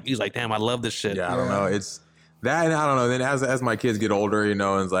for him. Like he's like, damn, I love this shit. Yeah, I don't know. It's that, and I don't know. Then as my kids get older, and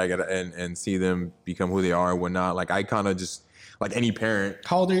it's like and see them become who they are and whatnot. Like I kind of just like any parent.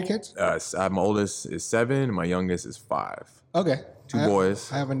 How old are your kids? My oldest is 7, and my youngest is 5. Okay. 2 boys.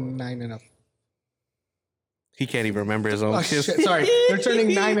 I have a 9 and a He can't even remember his own Oh, kids. shit. Sorry, they're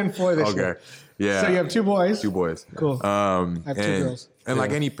turning 9 and 4 this year. Okay. Yeah. So you have 2 boys. 2 boys. Cool. I have 2 girls. And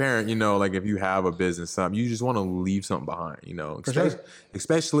like any parent, you know, like if you have a business, something, you just want to leave something behind, you know, sure.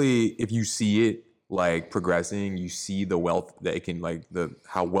 especially if you see it like progressing, you see the wealth that it can like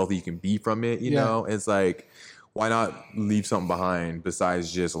how wealthy you can be from it, you know, it's like, why not leave something behind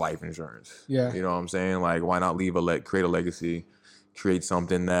besides just life insurance? Yeah. You know what I'm saying? Like, why not create a legacy, create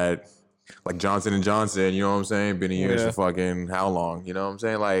something that like Johnson and Johnson, you know what I'm saying? Been in years for fucking how long? You know what I'm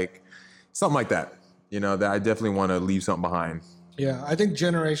saying? Like something like that, you know, that I definitely want to leave something behind. Yeah, I think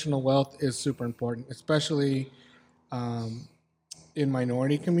generational wealth is super important, especially in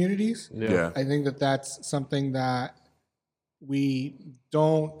minority communities. Yeah. I think that that's something that we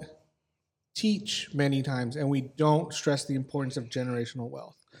don't teach many times, and we don't stress the importance of generational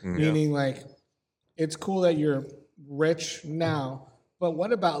wealth. Meaning, like, it's cool that you're rich now, but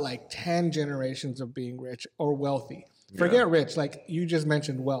what about like 10 generations of being rich or wealthy? Forget rich, like you just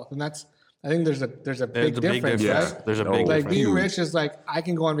mentioned wealth, and that's. I think there's a big difference, right? There's a big Like difference. being rich is like I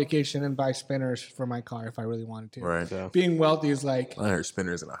can go on vacation and buy spinners for my car if I really wanted to. Right. Yeah. Being wealthy is like I heard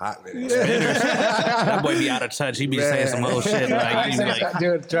spinners in a hot minute. That boy be out of touch. He be saying some old shit. Like, I he say, like,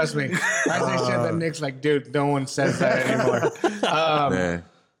 dude, trust me. I say shit that Nick's like, dude, no one says that anymore. Man.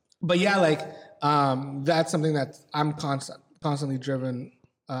 But yeah, like that's something that I'm constantly driven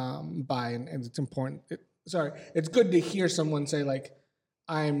by, and it's important. It's good to hear someone say like,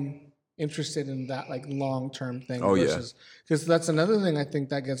 I'm interested in that like long-term thing. Oh, yeah. Because that's another thing I think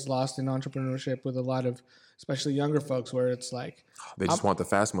that gets lost in entrepreneurship with a lot of, especially younger folks, where it's like, They just want the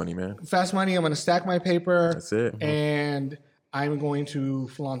fast money, man. fast money, I'm going to stack my paper. That's it. And I'm going to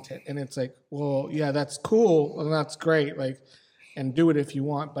flaunt it. And it's like, well, yeah, that's cool and that's great. Like, and do it if you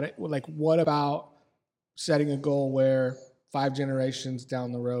want. But like, what about setting a goal where 5 generations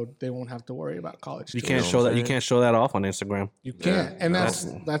down the road, they won't have to worry about college. you tuition? can't show that. You can't show that off on Instagram. You can't, and that's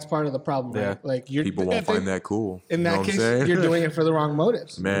part of the problem, right? Yeah. Like People won't find that cool. In You know that what I'm case, saying? you're doing it for the wrong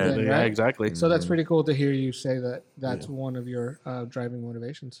motives, Man. then, Yeah, right? exactly. So that's pretty cool to hear you say that. That's one of your driving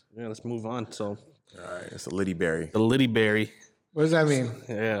motivations. Yeah, let's move on. So All right, it's a Liddy Berry. the Liddy Berry. What does that mean?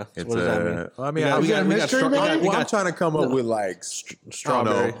 Yeah. It's what does that mean? I mean, Is it a mystery berry? well, I'm trying to come up with like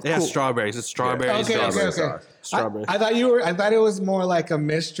Strawberry. I don't Yeah, know. strawberries. It's strawberries. Okay, strawberries. okay. Strawberry. I thought it was more like a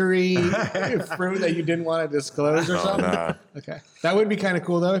mystery fruit that you didn't want to disclose or something. Nah. Okay, that would be kind of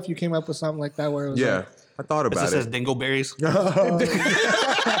cool though if you came up with something like that where it was Yeah, I thought It about says it. dingleberries.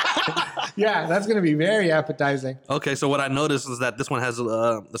 yeah, that's gonna be very appetizing. Okay, so what I noticed is that this one has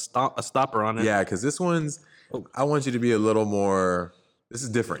a stopper on it. Yeah, because this one's. I want you to be a little more. This is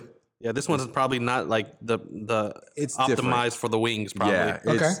different. Yeah, this one is probably not like the It's optimized different. for the wings. Probably. Yeah,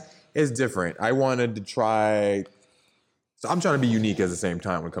 Okay. it's different. I wanted to try. So I'm trying to be unique at the same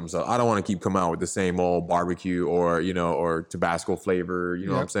time when it comes to. I don't want to keep coming out with the same old barbecue or or Tabasco flavor. You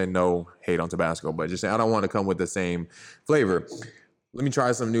know what I'm saying? No hate on Tabasco, but just saying I don't want to come with the same flavor. Let me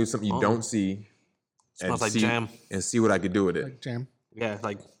try something new, something you don't see. Smells like jam. And see what I could do with it. Like jam. Yeah,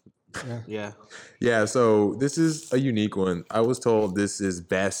 like Yeah. Yeah, so this is a unique one. I was told this is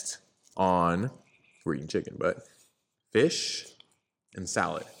best on, we're eating chicken, but fish and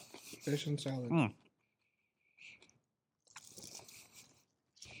salad. Fish and salad.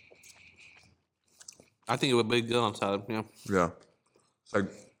 I think it would be good on salad. Yeah. Yeah.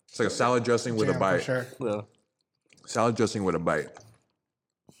 It's like a salad dressing with a Jam, bite. for sure. Yeah. Salad dressing with a bite.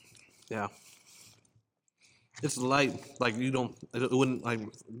 Yeah. It's light, like it wouldn't like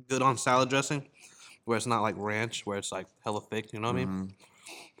good on salad dressing, where it's not like ranch, where it's like hella thick. You know what I mean?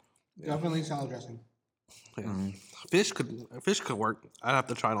 Definitely salad dressing. Yeah. Fish could work. I'd have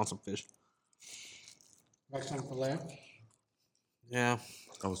to try it on some fish. Like some filet. Yeah.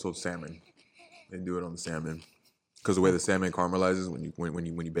 I was told salmon. They do it on the salmon because the way the salmon caramelizes when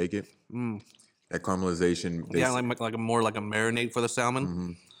you bake it, that caramelization. Yeah, like a more like a marinade for the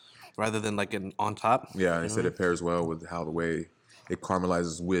salmon, rather than like an on top. Yeah, they said it pairs well with how the way it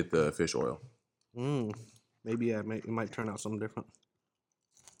caramelizes with the fish oil. Maybe it might turn out something different.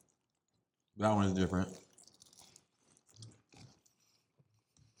 That one is different.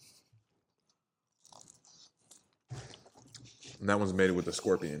 And that one's made with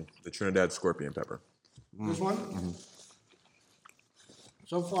the Trinidad scorpion pepper. This one?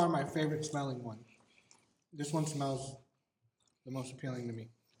 So far, my favorite smelling one. This one smells the most appealing to me.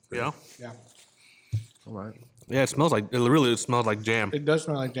 Yeah. Yeah. All right. Yeah, it really smells like jam. It does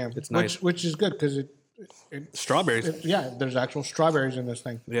smell like jam. It's nice. Which is good because Strawberries. yeah, there's actual strawberries in this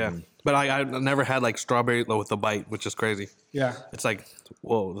thing. Yeah. But I never had like strawberry with a bite, which is crazy. Yeah. It's like,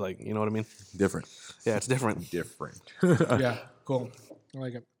 whoa, like, you know what I mean? Different. Yeah, it's different. Different. Yeah. Cool. I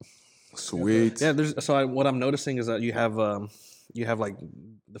like it. Sweet. Yeah, what I'm noticing is that you have like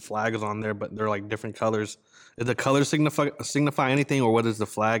the flags on there, but they're like different colors. Does the color signify anything, or what is the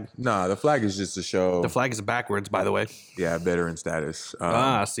flag? Nah, the flag is just to show. The flag is backwards, by the way. Yeah, veteran status.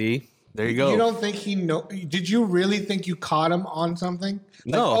 See, there you go. You don't think he know? Did you really think you caught him on something? Like,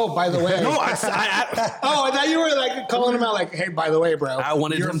 No. oh, by the way. No, I I thought you were like calling him out, like, hey, by the way, bro. I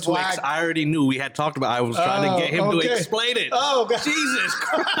wanted your him flag- to. I already knew we had talked about. I was trying to get him okay. to explain it. Oh, God. Jesus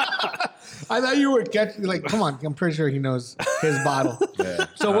Christ! I thought you were catching, like, come on. I'm pretty sure he knows his bottle. Yeah.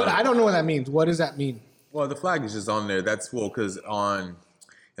 So what? I don't know what that means. What does that mean? Well, the flag is just on there. That's cool because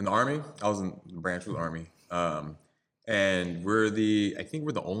in the Army, I was in the branch with the Army, and I think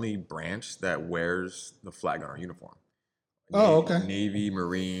we're the only branch that wears the flag on our uniform. Oh, okay. Navy,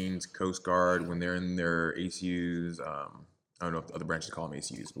 Marines, Coast Guard, when they're in their ACUs, I don't know if the other branches call them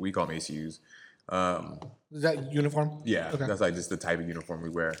ACUs, but we call them ACUs. Is that uniform? Yeah, Okay. that's like just the type of uniform we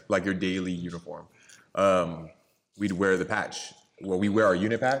wear, like your daily uniform. We'd wear the patch. Well, we wear our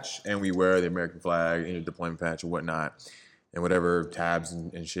unit patch, and we wear the American flag and your deployment patch and whatnot, and whatever tabs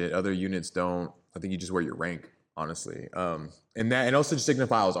and shit. Other units don't. I think you just wear your rank, honestly. And also just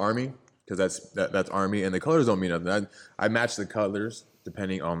signifies Army, because that's Army, and the colors don't mean nothing. I match the colors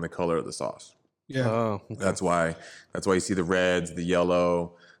depending on the color of the sauce. Yeah. Oh, okay. That's why you see the reds, the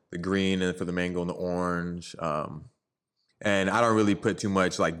yellow, the green, and for the mango and the orange. And I don't really put too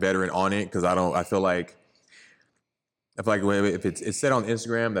much like veteran on it because I feel like if it's said on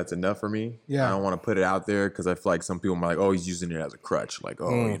Instagram, that's enough for me. Yeah. I don't want to put it out there because I feel like some people might like, oh, he's using it as a crutch. Like,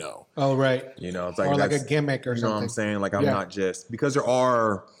 oh, Oh, right. it's like Or like a that's- gimmick or you know what I'm something. saying? Like, I'm not just because there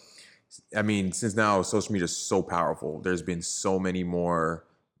are. I mean, since now social media is so powerful, there's been so many more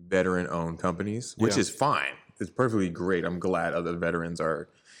veteran-owned companies, which is fine. It's perfectly great. I'm glad other veterans are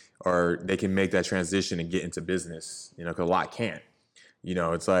they can make that transition and get into business. Because a lot can't.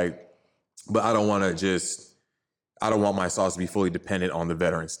 It's like, but I don't want my sauce to be fully dependent on the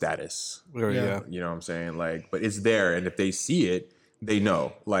veteran status. Yeah. You know what I'm saying? Like, but it's there, and if they see it, they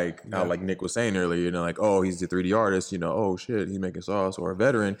know. Like how like Nick was saying earlier, like, oh, he's the 3D artist, oh shit, he's making sauce, or a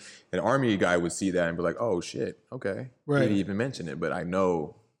veteran. An Army guy would see that and be like, oh shit, okay. Right. He didn't even mention it, but I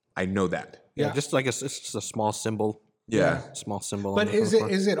know that. Yeah, just like it's just a small symbol. Yeah. Small symbol. But on the is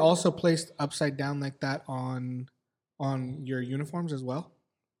front. it also placed upside down like that on your uniforms as well?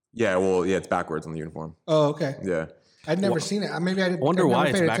 Yeah, well, yeah, it's backwards on the uniform. Oh, okay. Yeah. I'd never seen it. Maybe I didn't. I wonder why never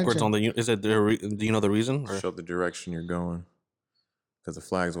it's paid backwards attention. on the. Is it? Do you know the reason? Or? Show the direction you're going. Because the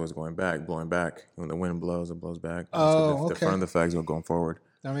flag's always going back, blowing back. When the wind blows, it blows back. Oh, The front of the flag's going forward.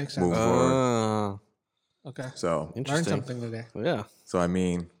 That makes sense. Moving forward. Okay. So Learned Interesting. something today. Yeah. So I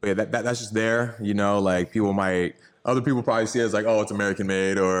mean, but yeah, that's just there, like other people probably see it as like, oh, it's American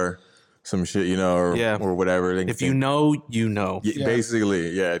made or some shit, or whatever. They can If you think- know, you know. Yeah, basically,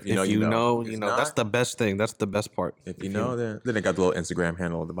 yeah. If you know, If you know. you If know. not, That's the best thing. That's the best part. if you know, then they got the little Instagram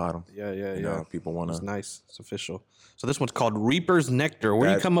handle at the bottom. Yeah. You know, people want It's to. nice. It's official. So this one's called Reaper's Nectar. Where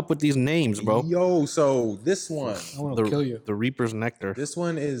do you That- come up with these names, bro? Yo, so this one, I want to kill you. The Reaper's Nectar. this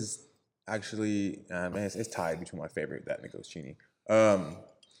one is actually, man, it's tied between my favorite, that and the Ghost Chini.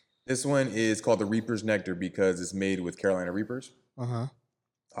 This one is called the Reaper's Nectar because it's made with Carolina Reapers, Uh-huh.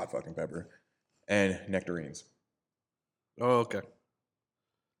 hot fucking pepper, and nectarines. Oh, okay.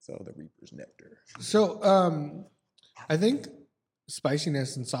 So the Reaper's Nectar. So, I think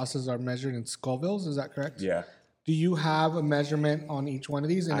spiciness and sauces are measured in Scovilles. Is that correct? Yeah. Do you have a measurement on each one of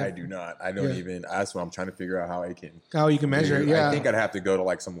these? And I do not. I don't Yeah. even. That's what I'm trying to figure out how I can. how you can measure it? Yeah. I think I'd have to go to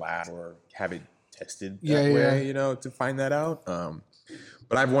like some lab or have it tested that Yeah, way, yeah. to find that out.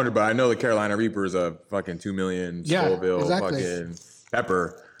 But I've wondered. But I know the Carolina Reaper is a fucking 2 million Yeah, Scoville exactly. fucking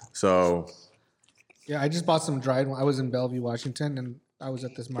pepper. So Yeah, I just bought some dried one. I was in Bellevue, Washington, and I was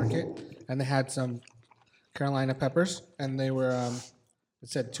at this market, and they had some Carolina peppers, and they were it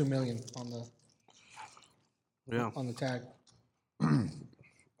said 2 million on the tag.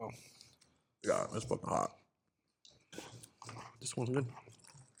 yeah, it's fucking hot. This one's good.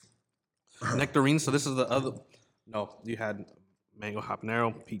 Nectarines. So this is the other. No, you had mango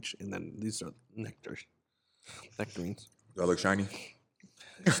habanero, peach, and then these are nectars. Nectarines. Do I look shiny?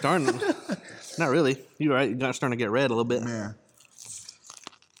 You're starting. Not really. You're right. You're starting to get red a little bit. Yeah.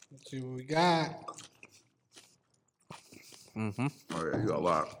 Let's see what we got. Oh yeah, you got a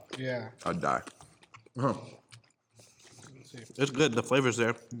lot. Yeah. I'd die. Huh. Let's see. It's good. The flavor's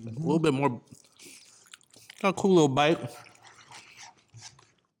there. A little bit more. Got a cool little bite.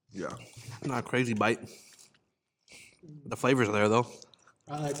 Yeah. Not a crazy bite. The flavors are there though.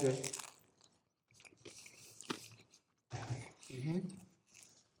 I like it.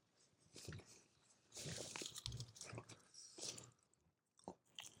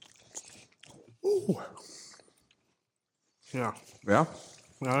 Ooh. Yeah. Yeah.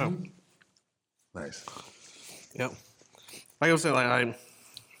 Yeah. Nice. Yep. Like I said, like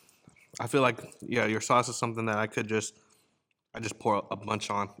I feel like your sauce is something that I just pour a bunch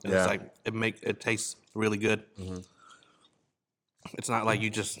on, and it's Yeah. like it tastes really good. It's not like you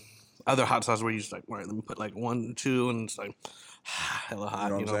just other hot sauce where you just like, all right, let me put like 1 or 2, and it's like hella hot.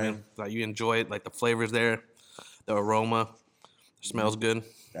 know what You I'm know what I mean? saying? Like you enjoy it, like the flavors there, the aroma, smells good.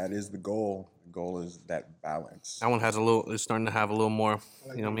 That is the goal. The goal is that balance. That one has it's starting to have a little more.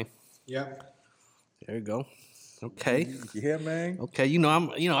 You know what I mean? Yeah. There you go. Okay. Yeah, man. Okay,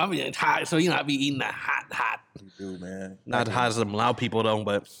 I'm eating hot, so I be eating that hot. You do, man. Not as hot as some loud people though,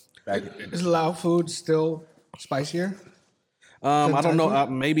 but Back Is Lao food still spicier? I don't know.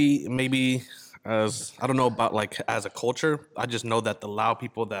 Kentucky? Maybe as I don't know about like as a culture. I just know that the loud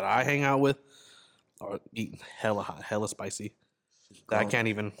people that I hang out with are eating hella hot, hella spicy. That I can't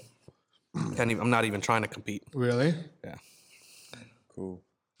even. I'm not even trying to compete. Really? Yeah. cool.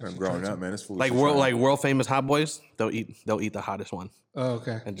 I'm growing up, man. It's foolish. Like world famous hot boys, they'll eat the hottest one Oh,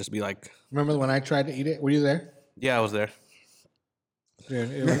 okay. and just be like, Remember when I tried to eat it? Were you there? yeah, I was there. Dude,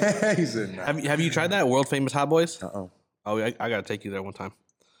 it was, He's in that. Have you tried that world famous hot boys? Uh-oh. Oh, I gotta take you there one time.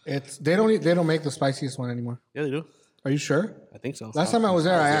 they don't make the spiciest one anymore. Yeah, they do. Are you sure? I think so. Last time I was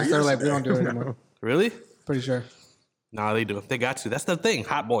there, I asked. They're like, we don't do it anymore. Really? Pretty sure. Nah, they do. They got to. That's the thing.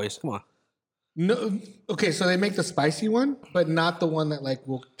 Hot boys. Come on. No. Okay, so they make the spicy one, but not the one that like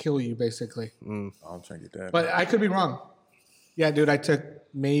will kill you, basically. Oh, I'm trying to get that. But I could be wrong. Yeah, dude, I took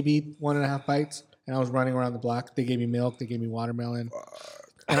maybe 1.5 bites, and I was running around the block. They gave me milk. They gave me watermelon,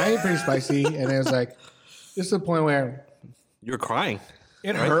 and I ate pretty spicy. And it was like, this is the point where You're crying.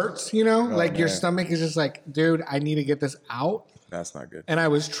 it hurts. Like your man. stomach is just like, dude, I need to get this out. That's not good. And I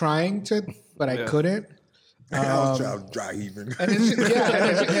was trying to, but I couldn't. I was dry heaving. And it's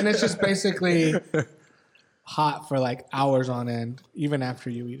just, and it's just basically hot for like hours on end, even after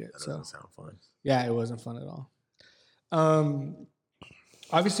you eat it. So Doesn't sound fun. yeah, it wasn't fun at all.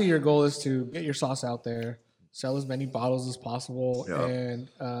 Obviously, your goal is to get your sauce out there, sell as many bottles as possible, Yeah. and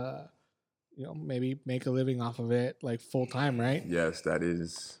maybe make a living off of it, like full time, right? Yes, that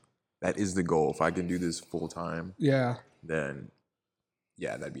is the goal. If I can do this full time, Yeah, then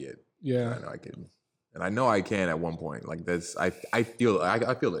yeah, that'd be it. yeah, I know I can, and I know I can at one point. Like this, I feel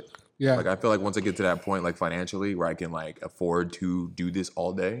it. yeah, Like I feel like once I get to that point, like financially, where I can like afford to do this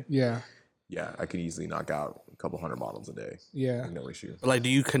all day, yeah, yeah, I could easily knock out a couple 100 bottles a day. yeah. No issue. But like, do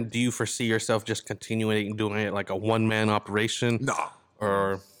you foresee yourself just continuing doing it like a one-man operation? No,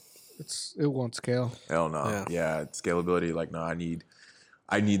 Or It won't scale. hell no. Yeah. Yeah, scalability. Like no, I need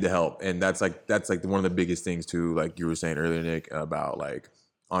the help, and that's like one of the biggest things too. Like you were saying earlier, Nick, about like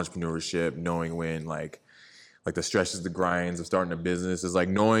entrepreneurship, knowing when like the stresses, the grinds of starting a business is like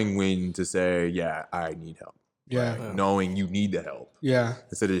knowing when to say, yeah, I need help. Yeah, Like, knowing you need the help yeah,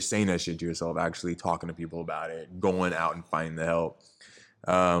 instead of just saying that shit to yourself, actually talking to people about it, going out and finding the help.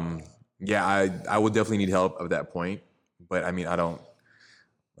 Yeah, I would definitely need help at that point, but I mean, I don't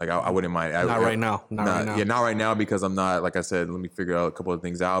like I wouldn't mind. not right now. Not right now. Yeah, not right now because I'm not, like I said, let me figure out a couple of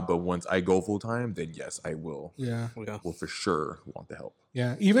things out. But once I go full time, then yes, I will. yeah, Yeah. Will for sure want the help.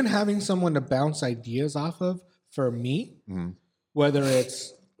 yeah. Even having someone to bounce ideas off of for me, whether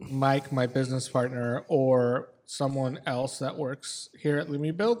it's Mike, my business partner, or someone else that works here at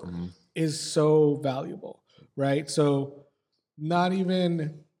Lumi Build, is so valuable, right? So not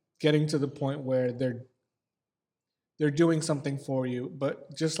even getting to the point where they're doing something for you,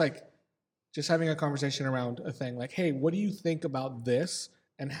 but just having a conversation around a thing like, hey, what do you think about this?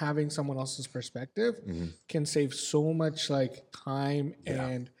 And having someone else's perspective can save so much like time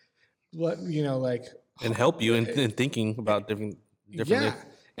and And help you in thinking about different yeah.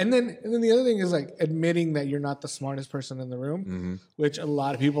 And then the other thing is like admitting that you're not the smartest person in the room, which a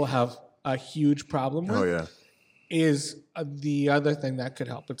lot of people have a huge problem with. Oh yeah. Is the other thing that could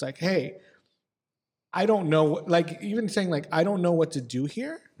help. It's like, hey, I don't know, like even saying like, I don't know what to do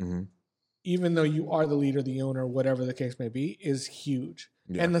here, even though you are the leader, the owner, whatever the case may be, is huge.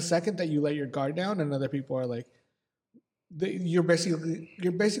 Yeah. And the second that you let your guard down and other people are like, you're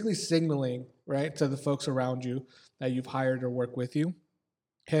basically signaling, right, to the folks around you that you've hired or work with you,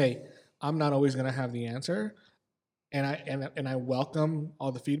 hey, I'm not always going to have the answer. And I welcome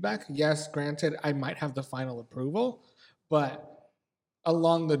all the feedback. Yes, granted, I might have the final approval, but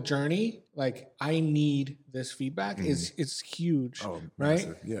along the journey, like I need this feedback is huge, Oh, right?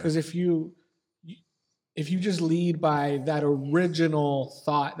 massive, yeah. Because if you just lead by that original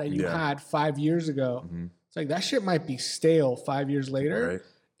thought that you Yeah. had 5 years ago, it's like that shit might be stale 5 years later. Right.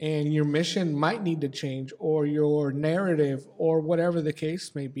 and your mission might need to change, or your narrative, or whatever the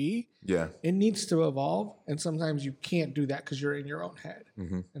case may be. Yeah. It needs to evolve, and sometimes you can't do that because you're in your own head.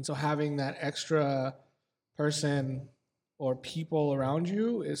 And so having that extra person or people around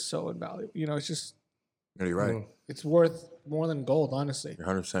you is so invaluable. You know, it's just, You're right. it's worth more than gold, honestly. You're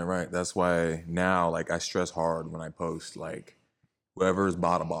 100% right. That's why now, like, I stress hard when I post, like, whoever's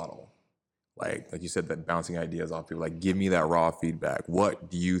bought a bottle, like you said, that bouncing ideas off people, like, give me that raw feedback. What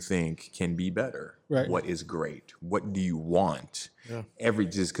do you think can be better? Right. What is great? What do you want? Yeah.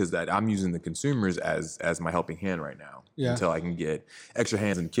 Just because that I'm using the consumers as my helping hand right now until I can get extra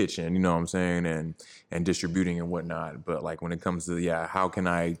hands in the kitchen, you know what I'm saying, and distributing and whatnot. But like when it comes to how can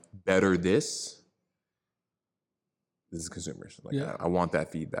I better this? This is consumers. Like I want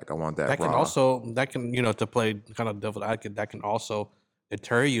that feedback. I want that. That can you know, to play kind of devil's advocate, that can also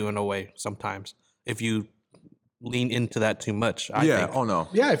deter you in a way sometimes if you lean into that too much. I think. Oh no.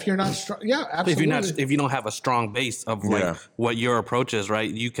 Yeah. If you're not strong. Yeah. Absolutely. If you don't have a strong base of like what your approach is, right?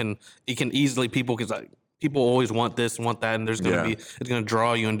 It can easily people always want this, want that, and it's gonna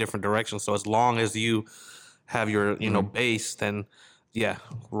draw you in different directions. So as long as you have your base, then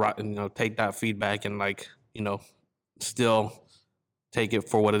take that feedback and still take it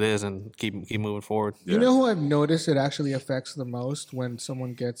for what it is and keep moving forward. You know who I've noticed it actually affects the most when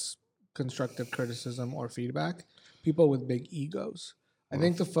someone gets constructive criticism or feedback? People with big egos. I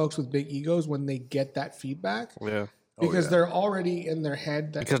think the folks with big egos, when they get that feedback, because they're already in their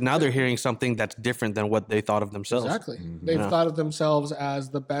head. Because now they're hearing something that's different than what they thought of themselves. Exactly. They've thought of themselves as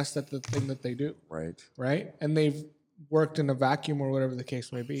the best at the thing that they do. Right. And they've worked in a vacuum or whatever the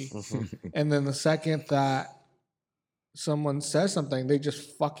case may be. And then the second that someone says something, they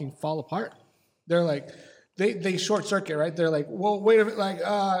just fucking fall apart. They're like, they short circuit, right? They're like, well, wait a minute, like,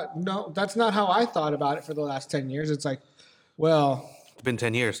 no, that's not how I thought about it for the last 10 years. It's like, well, it's been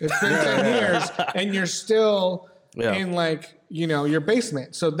 10 years. It's been 10 years, and you're still in your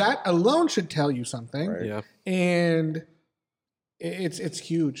basement. So that alone should tell you something. Right. Yeah. And it's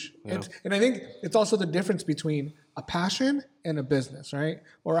huge. Yeah. And I think it's also the difference between a passion and a business, right?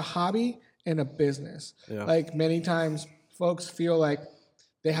 Or a hobby and a business. Yeah. Like many times folks feel like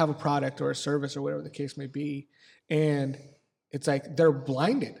they have a product or a service or whatever the case may be, and it's like they're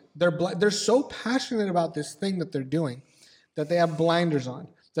blinded. They're so passionate about this thing that they're doing that they have blinders on,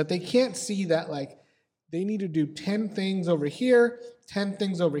 that they can't see that like they need to do 10 things over here, 10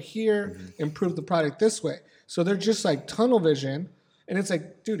 things over here, improve the product this way. So they're just like tunnel vision, and it's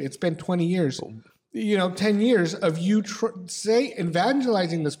like, dude, it's been 20 years. 10 years of you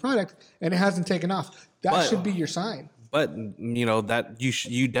evangelizing this product, and it hasn't taken off. That should be your sign. But that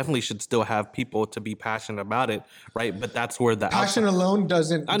you definitely should still have people to be passionate about it, right? But that's where the passion alone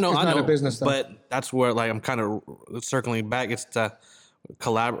doesn't. I know, not a business, though. But that's where I'm kind of circling back. It's to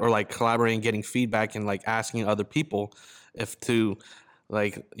collaborating, getting feedback, and asking other people if to.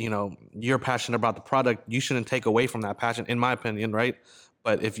 You're passionate about the product. You shouldn't take away from that passion, in my opinion, right?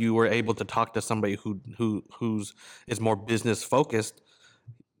 But if you were able to talk to somebody who's is more business focused,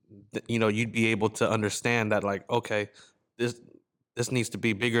 you'd be able to understand that, okay, this needs to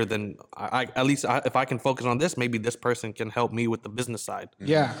be bigger than if I can focus on this, maybe this person can help me with the business side.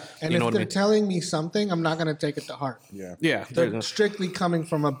 Yeah, and if they're telling me something, I'm not going to take it to heart. Yeah. They're strictly coming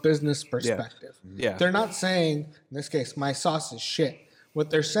from a business perspective. Yeah. They're not saying, in this case, my sauce is shit. What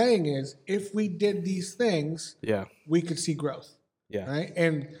they're saying is, if we did these things, we could see growth. Yeah. Right.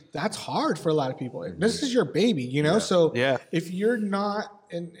 And that's hard for a lot of people. This is your baby, So if you're not,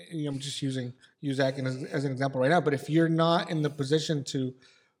 and I'm just using Zack as an example right now, but if you're not in the position to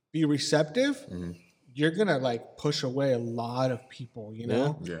be receptive, you're going to push away a lot of people,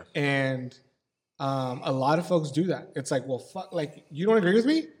 Yeah. And a lot of folks do that. It's like, well, fuck, you don't agree with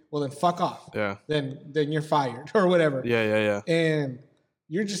me? Well, then fuck off. Yeah. Then you're fired or whatever. Yeah. And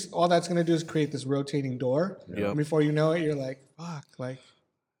you're just, all that's going to do is create this rotating door. Yeah. And before you know it, you're like, fuck,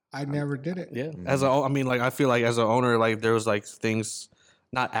 I never did it. Yeah. I feel like as an owner, there was things,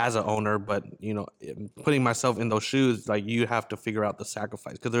 not as an owner, but, putting myself in those shoes, you have to figure out the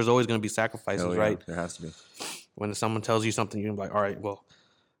sacrifice, because there's always going to be sacrifices, right? There has to be. When someone tells you something, you're like, all right, well,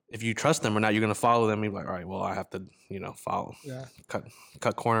 if you trust them or not, you're going to follow them. You're like, all right, well, I have to, follow,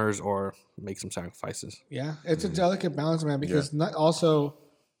 cut corners or make some sacrifices. Yeah. It's a delicate balance, man, because that also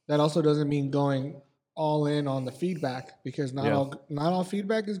doesn't mean going all in on the feedback, because not all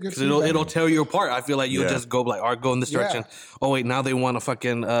feedback is good. Because it'll tear you apart. I feel like you'll just go all right, go in this direction. Oh wait, now they want a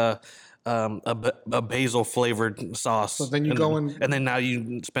fucking a basil flavored sauce. So then you go in, and then now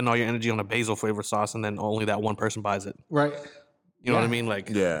you spend all your energy on a basil flavored sauce, and then only that one person buys it. Right. You know what I mean? Like,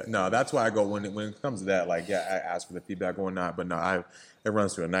 Yeah, no, that's why I go when it comes to that. Like, yeah, I ask for the feedback or not, but no, it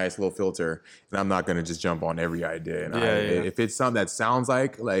runs through a nice little filter, and I'm not gonna just jump on every idea. And if it's something that sounds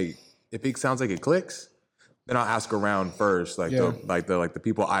like if it sounds like it clicks, then I'll ask around first, like the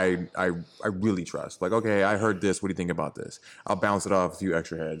people I really trust. Like, okay, I heard this. What do you think about this? I'll bounce it off a few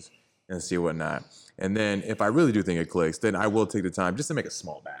extra heads and see whatnot. And then if I really do think it clicks, then I will take the time just to make a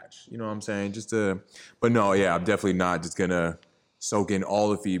small batch. You know what I'm saying? But no, yeah, I'm definitely not just gonna soak in all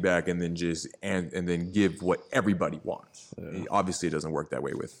the feedback and then and then give what everybody wants. Yeah. Obviously, it doesn't work that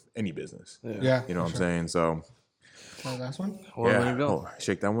way with any business. Yeah, you know what I'm saying? So, last one. Well, there you go.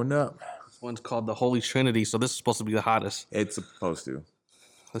 Shake that one up. This one's called the Holy Trinity. So this is supposed to be the hottest. It's supposed to.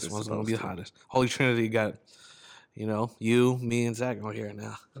 This one's gonna be the hottest. Holy Trinity got, you, me, and Zach on here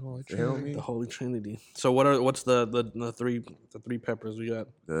now. The Holy Trinity. So what's the three peppers we got?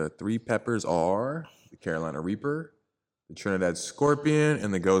 The three peppers are the Carolina Reaper, the Trinidad Scorpion,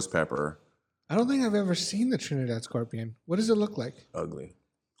 and the Ghost Pepper. I don't think I've ever seen the Trinidad Scorpion. What does it look like? Ugly.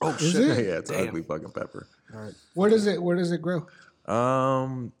 Oh, is it? Yeah, it's an ugly fucking pepper. All right. Where does it grow?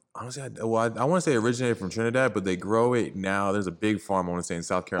 Honestly, I want to say it originated from Trinidad, but they grow it now. There's a big farm, I want to say, in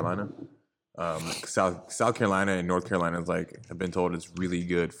South Carolina. South Carolina and North Carolina is I've been told it's really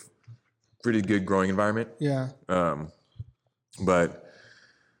good, pretty good growing environment. Yeah. But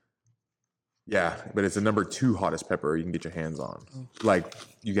it's the number 2 hottest pepper you can get your hands on. Like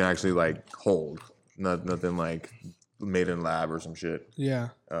you can actually hold. Nothing like made in lab or some shit. Yeah.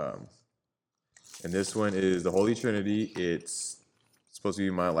 And this one is the Holy Trinity. It's supposed to be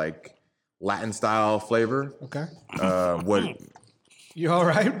my Latin style flavor. Okay. You all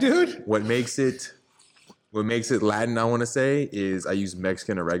right, dude? What makes it Latin, I want to say, is I use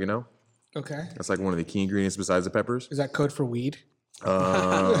Mexican oregano. Okay. That's one of the key ingredients besides the peppers. Is that code for weed? You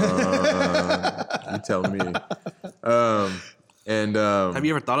tell me. Have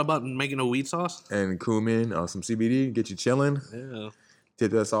you ever thought about making a weed sauce? And cumin, some CBD, get you chilling. Yeah.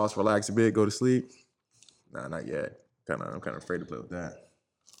 Take that sauce, relax a bit, go to sleep. Nah, not yet. I'm kind of afraid to play with that.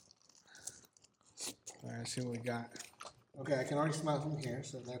 All right, let's see what we got. Okay, I can already smell it from here,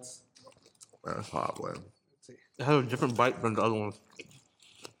 so that's hot, boy. Let's see. It has a different bite than the other ones.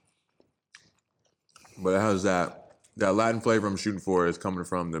 But it has that Latin flavor I'm shooting for is coming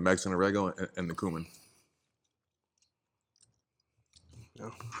from the Mexican oregano and the cumin. Yeah.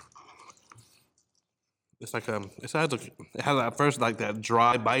 It's it has at first that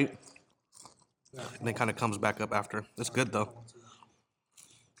dry bite, and then kind of comes back up after. It's good though.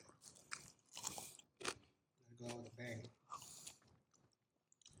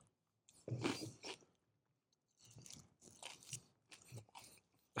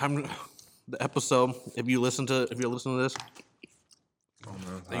 The episode, if you listen to this,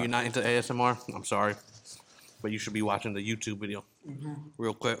 and you're not into ASMR, I'm sorry, but you should be watching the YouTube video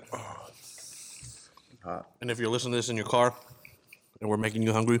real quick. And if you're listening to this in your car and we're making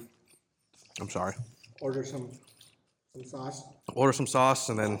you hungry, I'm sorry. Order some sauce. Order some sauce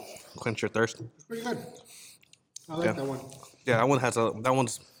and then quench your thirst. It's pretty good. I like that one. Yeah, that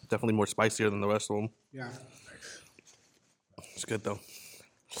one's definitely more spicier than the rest of them. Yeah. It's good though.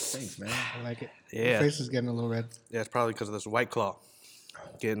 Thanks, man. I like it. Yeah. My face is getting a little red. Yeah, it's probably because of this White Claw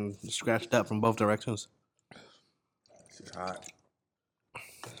getting scratched up from both directions. This is hot.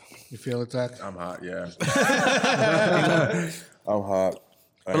 You feel it, Zach? I'm hot, yeah. I'm hot.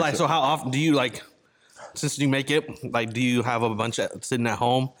 But so how often do you since you make it, do you have a bunch sitting at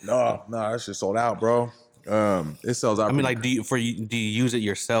home? No, it's just sold out, bro. It sells out. I mean, do you use it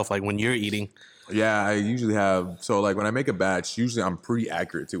yourself, when you're eating? Yeah, I usually have. So when I make a batch, usually I'm pretty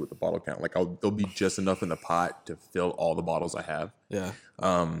accurate too with the bottle count. There'll be just enough in the pot to fill all the bottles I have. Yeah.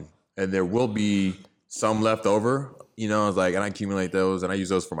 And there will be some left over. And I accumulate those and I use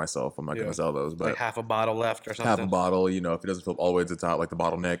those for myself. I'm not gonna sell those, but half a bottle left or something. Half a bottle. If it doesn't fill all the way to the top, the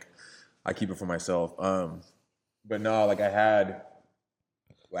bottleneck, I keep it for myself. But no, I had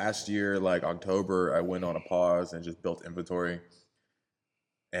last year, October, I went on a pause and just built inventory,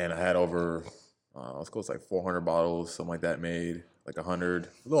 and I had over. Let's go. It's 400 bottles, something like that, made 100, a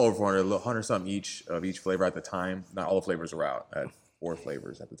little over 400, 100 something each of each flavor at the time. Not all the flavors were out. I had 4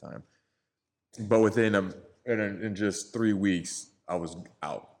 flavors at the time, but within in just 3 weeks, I was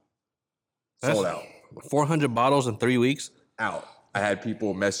out, sold out. 400 bottles in 3 weeks. Out. I had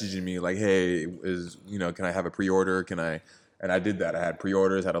people messaging me hey, can I have a pre-order? Can I? And I did that. I had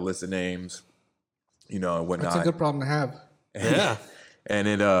pre-orders, had a list of names, and whatnot. That's a good problem to have. Yeah. And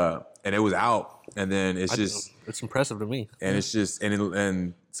it was out. And then it's it's impressive to me. And it's just,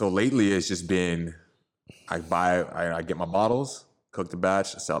 and so lately it's just been, I get my bottles cook the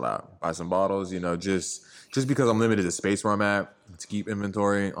batch, sell out, buy some bottles. Just because I'm limited to space where I'm at to keep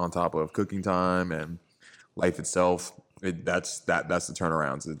inventory on top of cooking time and life itself. That's the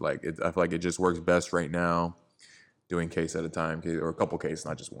turnarounds. I feel like it just works best right now, doing case at a time, or a couple cases,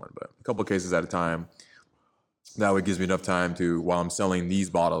 not just one, but a couple cases at a time. That way, gives me enough time to, while I'm selling these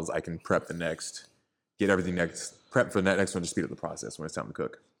bottles, I can prep the next, get everything prep for the next one to speed up the process when it's time to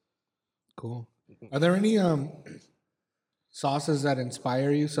cook. Cool. Are there any sauces that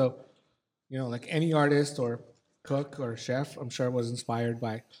inspire you? So, like any artist or cook or chef, I'm sure was inspired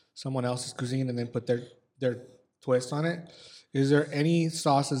by someone else's cuisine and then put their twist on it. Is there any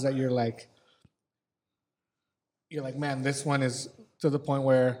sauces that you're like, man, this one is to the point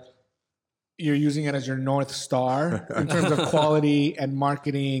where you're using it as your North Star in terms of quality and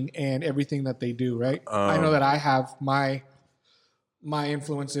marketing and everything that they do, right? I know that I have my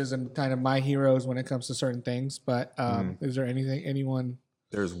influences and kind of my heroes when it comes to certain things, but is there anyone?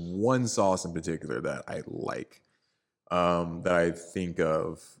 There's one sauce in particular that I like, that I think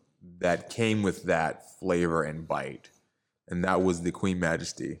of that came with that flavor and bite, and that was the Queen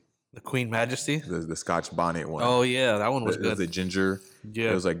Majesty. The Queen Majesty? The Scotch bonnet one. Oh, yeah, that one was good. It was the ginger.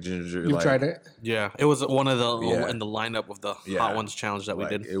 Yeah. It was like ginger. You've tried it? Yeah. It was one of the in the lineup of the Hot Ones challenge that we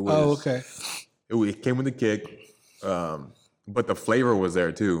did. It was, okay. It came with a kick, but the flavor was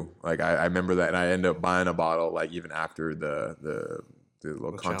there too. Like I remember that, and I ended up buying a bottle like even after the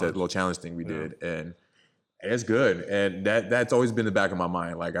little challenge thing we did, and it's good. And that's always been in the back of my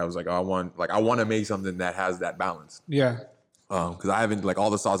mind. Like I was like, I want to make something that has that balance. Yeah. Because I haven't, like, all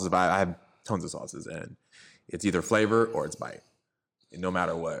the sauces, but I have tons of sauces, and it's either flavor or it's bite, no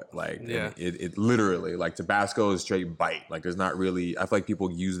matter what. Like, it literally, like, Tabasco is straight bite. Like, there's not really, I feel like people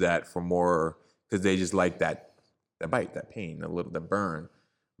use that for more because they just like that bite, that pain, that burn,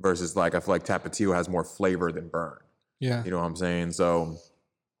 versus, like, I feel like Tapatio has more flavor than burn. Yeah. You know what I'm saying? So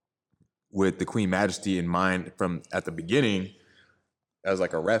with the Queen Majesty in mind from at the beginning as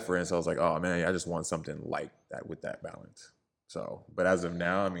like a reference, I was like, oh man, I just want something like that with that balance. So, but as of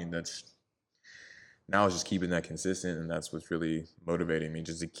now, I mean, now it's just keeping that consistent, and that's what's really motivating me,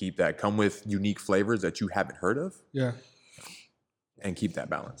 just to keep that, come with unique flavors that you haven't heard of. Yeah. And keep that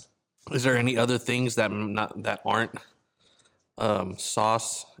balance. Is there any other things that aren't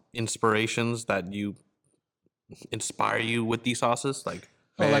sauce inspirations that you inspire you with these sauces? Like,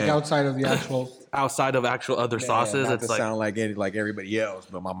 like outside of the actual other sauces, not it's to like sound like everybody else,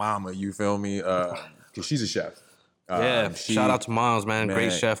 but my mama, you feel me? Because she's a chef. Shout out to Moms, man.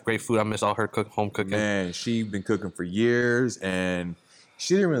 Great chef, great food. I miss all her home cooking. Man, she been cooking for years, and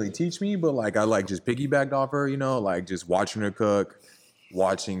she didn't really teach me, but like I like just piggybacked off her, like just watching her cook,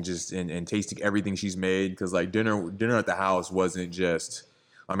 watching just and tasting everything she's made. Because like dinner at the house wasn't just,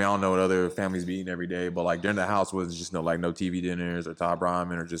 I mean, I don't know what other families be eating every day, but like dinner at the house was just no TV dinners or top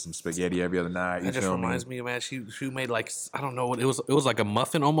ramen or just some spaghetti every other night. That just reminds me, man. She made like, I don't know what it was. It was like a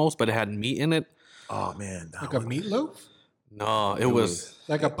muffin almost, but it had meat in it. Oh man, like a meatloaf? No, it was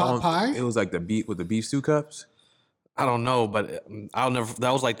like a pot pie. It was like the beef stew cups. I don't know, but I'll never.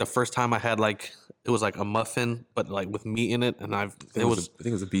 That was like the first time I had like, it was like a muffin, but like with meat in it, and I think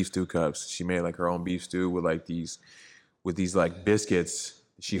it was a beef stew cups. She made like her own beef stew with these like biscuits.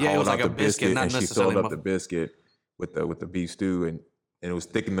 She hollowed out the biscuit and she filled up the biscuit with the beef stew, and it was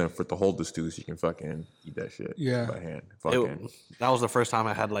thick enough to hold the stew so you can fucking eat that shit by hand. That was the first time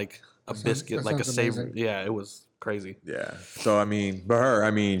I had like a biscuit, like a savory. Yeah, it was crazy. Yeah. So I mean, but her,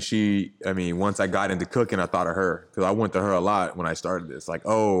 once I got into cooking, I thought of her, because I went to her a lot when I started this. Like,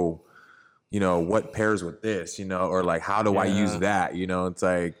 what pairs with this, or like, how do I use that? It's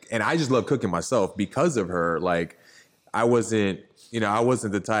like, and I just love cooking myself because of her. Like, I wasn't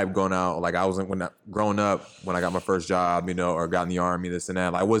the type going out, like I wasn't growing up when I got my first job, or got in the army, this and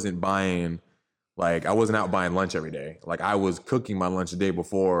that. Like, I wasn't out buying lunch every day. Like, I was cooking my lunch the day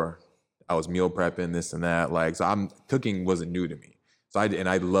before. I was meal prepping, this and that. Like, so cooking wasn't new to me. So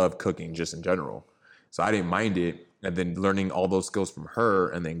I love cooking just in general. So I didn't mind it. And then learning all those skills from her,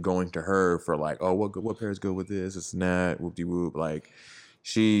 and then going to her for like, oh, what pair is good with this and that, whoop-de-whoop. Like,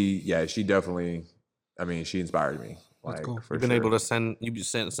 she definitely, she inspired me. Like, cool. You've been able to send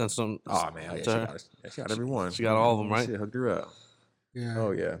some. Oh man, she got every one. She got all of them, right? She hooked her up. Yeah.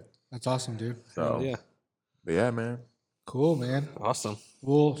 Oh yeah. That's awesome, dude. So yeah. But yeah, man. Cool, man. Awesome.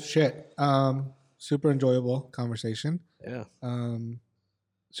 Well, shit. Super enjoyable conversation. Yeah.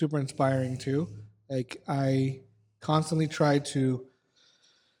 Super inspiring too. Like, I constantly try to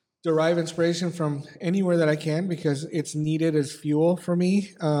derive inspiration from anywhere that I can, because it's needed as fuel for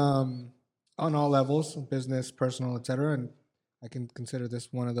me. On all levels, business, personal, etc. And I can consider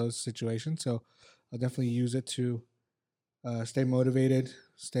this one of those situations. So I'll definitely use it to Stay motivated.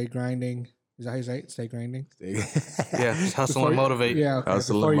 Stay grinding. Is that how you say it? Stay grinding. Yeah, just hustle and motivate. Yeah, okay.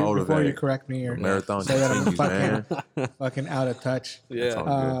 Hustle and Before you motivate. correct me or Marathon say that I'm continues, man. fucking out of touch.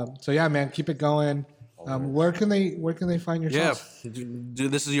 Yeah. So yeah, man, keep it going. Where can they find your Yeah, songs?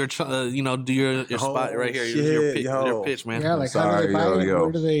 dude, this is your, do your spot right here. Your, shit, your pitch, man. Yeah, like how do they buy Sorry, it?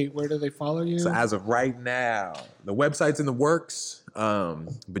 yo. Where do they follow you? So as of right now, the website's in the works,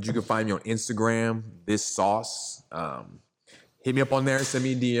 but you can find me on Instagram, this sauce. Hit me up on there, send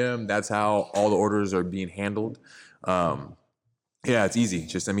me a DM. That's how all the orders are being handled. Yeah, it's easy.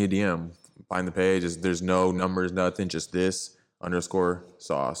 Just send me a DM. Find the page. There's no numbers, nothing. Just this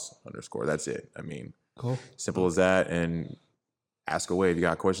 _sauce _ That's it. I mean, Cool. simple as that. And ask away if you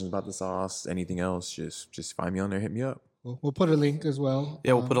got questions about the sauce, anything else. Just find me on there. Hit me up. We'll put a link as well.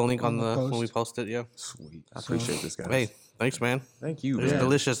 Yeah, we'll put a link on the post. when we post it. Yeah. Sweet. I appreciate this, guys. Hey, thanks, man. Thank you, It's man.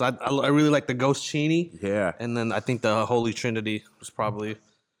 delicious. I really like the Ghost Chini. Yeah. And then I think the Holy Trinity was probably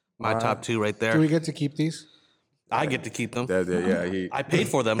my top two right there. Do we get to keep these? I get to keep them. Yeah. I paid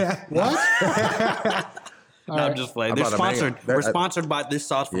for them. What? No, I'm just playing. They're about to make sponsored. it. We're sponsored by this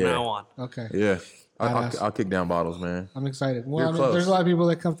sauce from Yeah. now on. Okay. Yeah. Badass. I'll kick down bottles, man. I'm excited. Well, You're I mean, close. there's a lot of people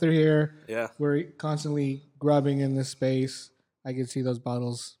that come through here. Yeah. We're constantly grubbing in this space. I can see those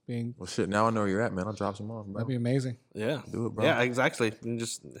bottles being. Well, shit. Now I know where you're at, man. I'll drop some off, bro. That'd be amazing. Yeah. Do it, bro. Yeah, exactly. And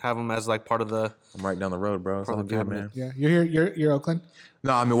just have them as like part of the. I'm right down the road, bro. It's all the good, cabinet. man. Yeah, you're here. You're Oakland.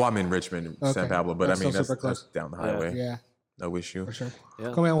 No, I mean, well, I'm in Richmond, Okay. San Pablo, but That's I mean, still that's, super close. that's down the highway. Yeah, No issue. for sure.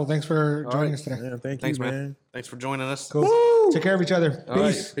 Yeah. Cool, man. Well, thanks for joining right. us today. Yeah, thank Thanks, you, man. Thanks for joining us. Cool. Take care of each other. All right.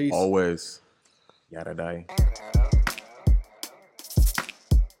 Peace. Peace. Always. Yada die.